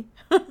day.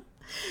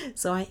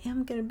 So I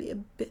am going to be a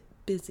bit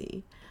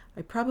busy.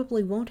 I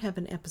probably won't have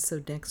an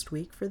episode next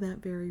week for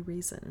that very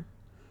reason.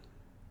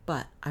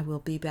 But I will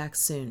be back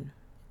soon.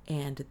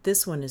 And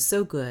this one is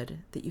so good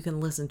that you can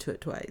listen to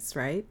it twice,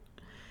 right?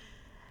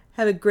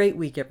 Have a great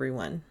week,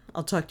 everyone.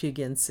 I'll talk to you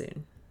again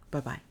soon.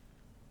 Bye-bye.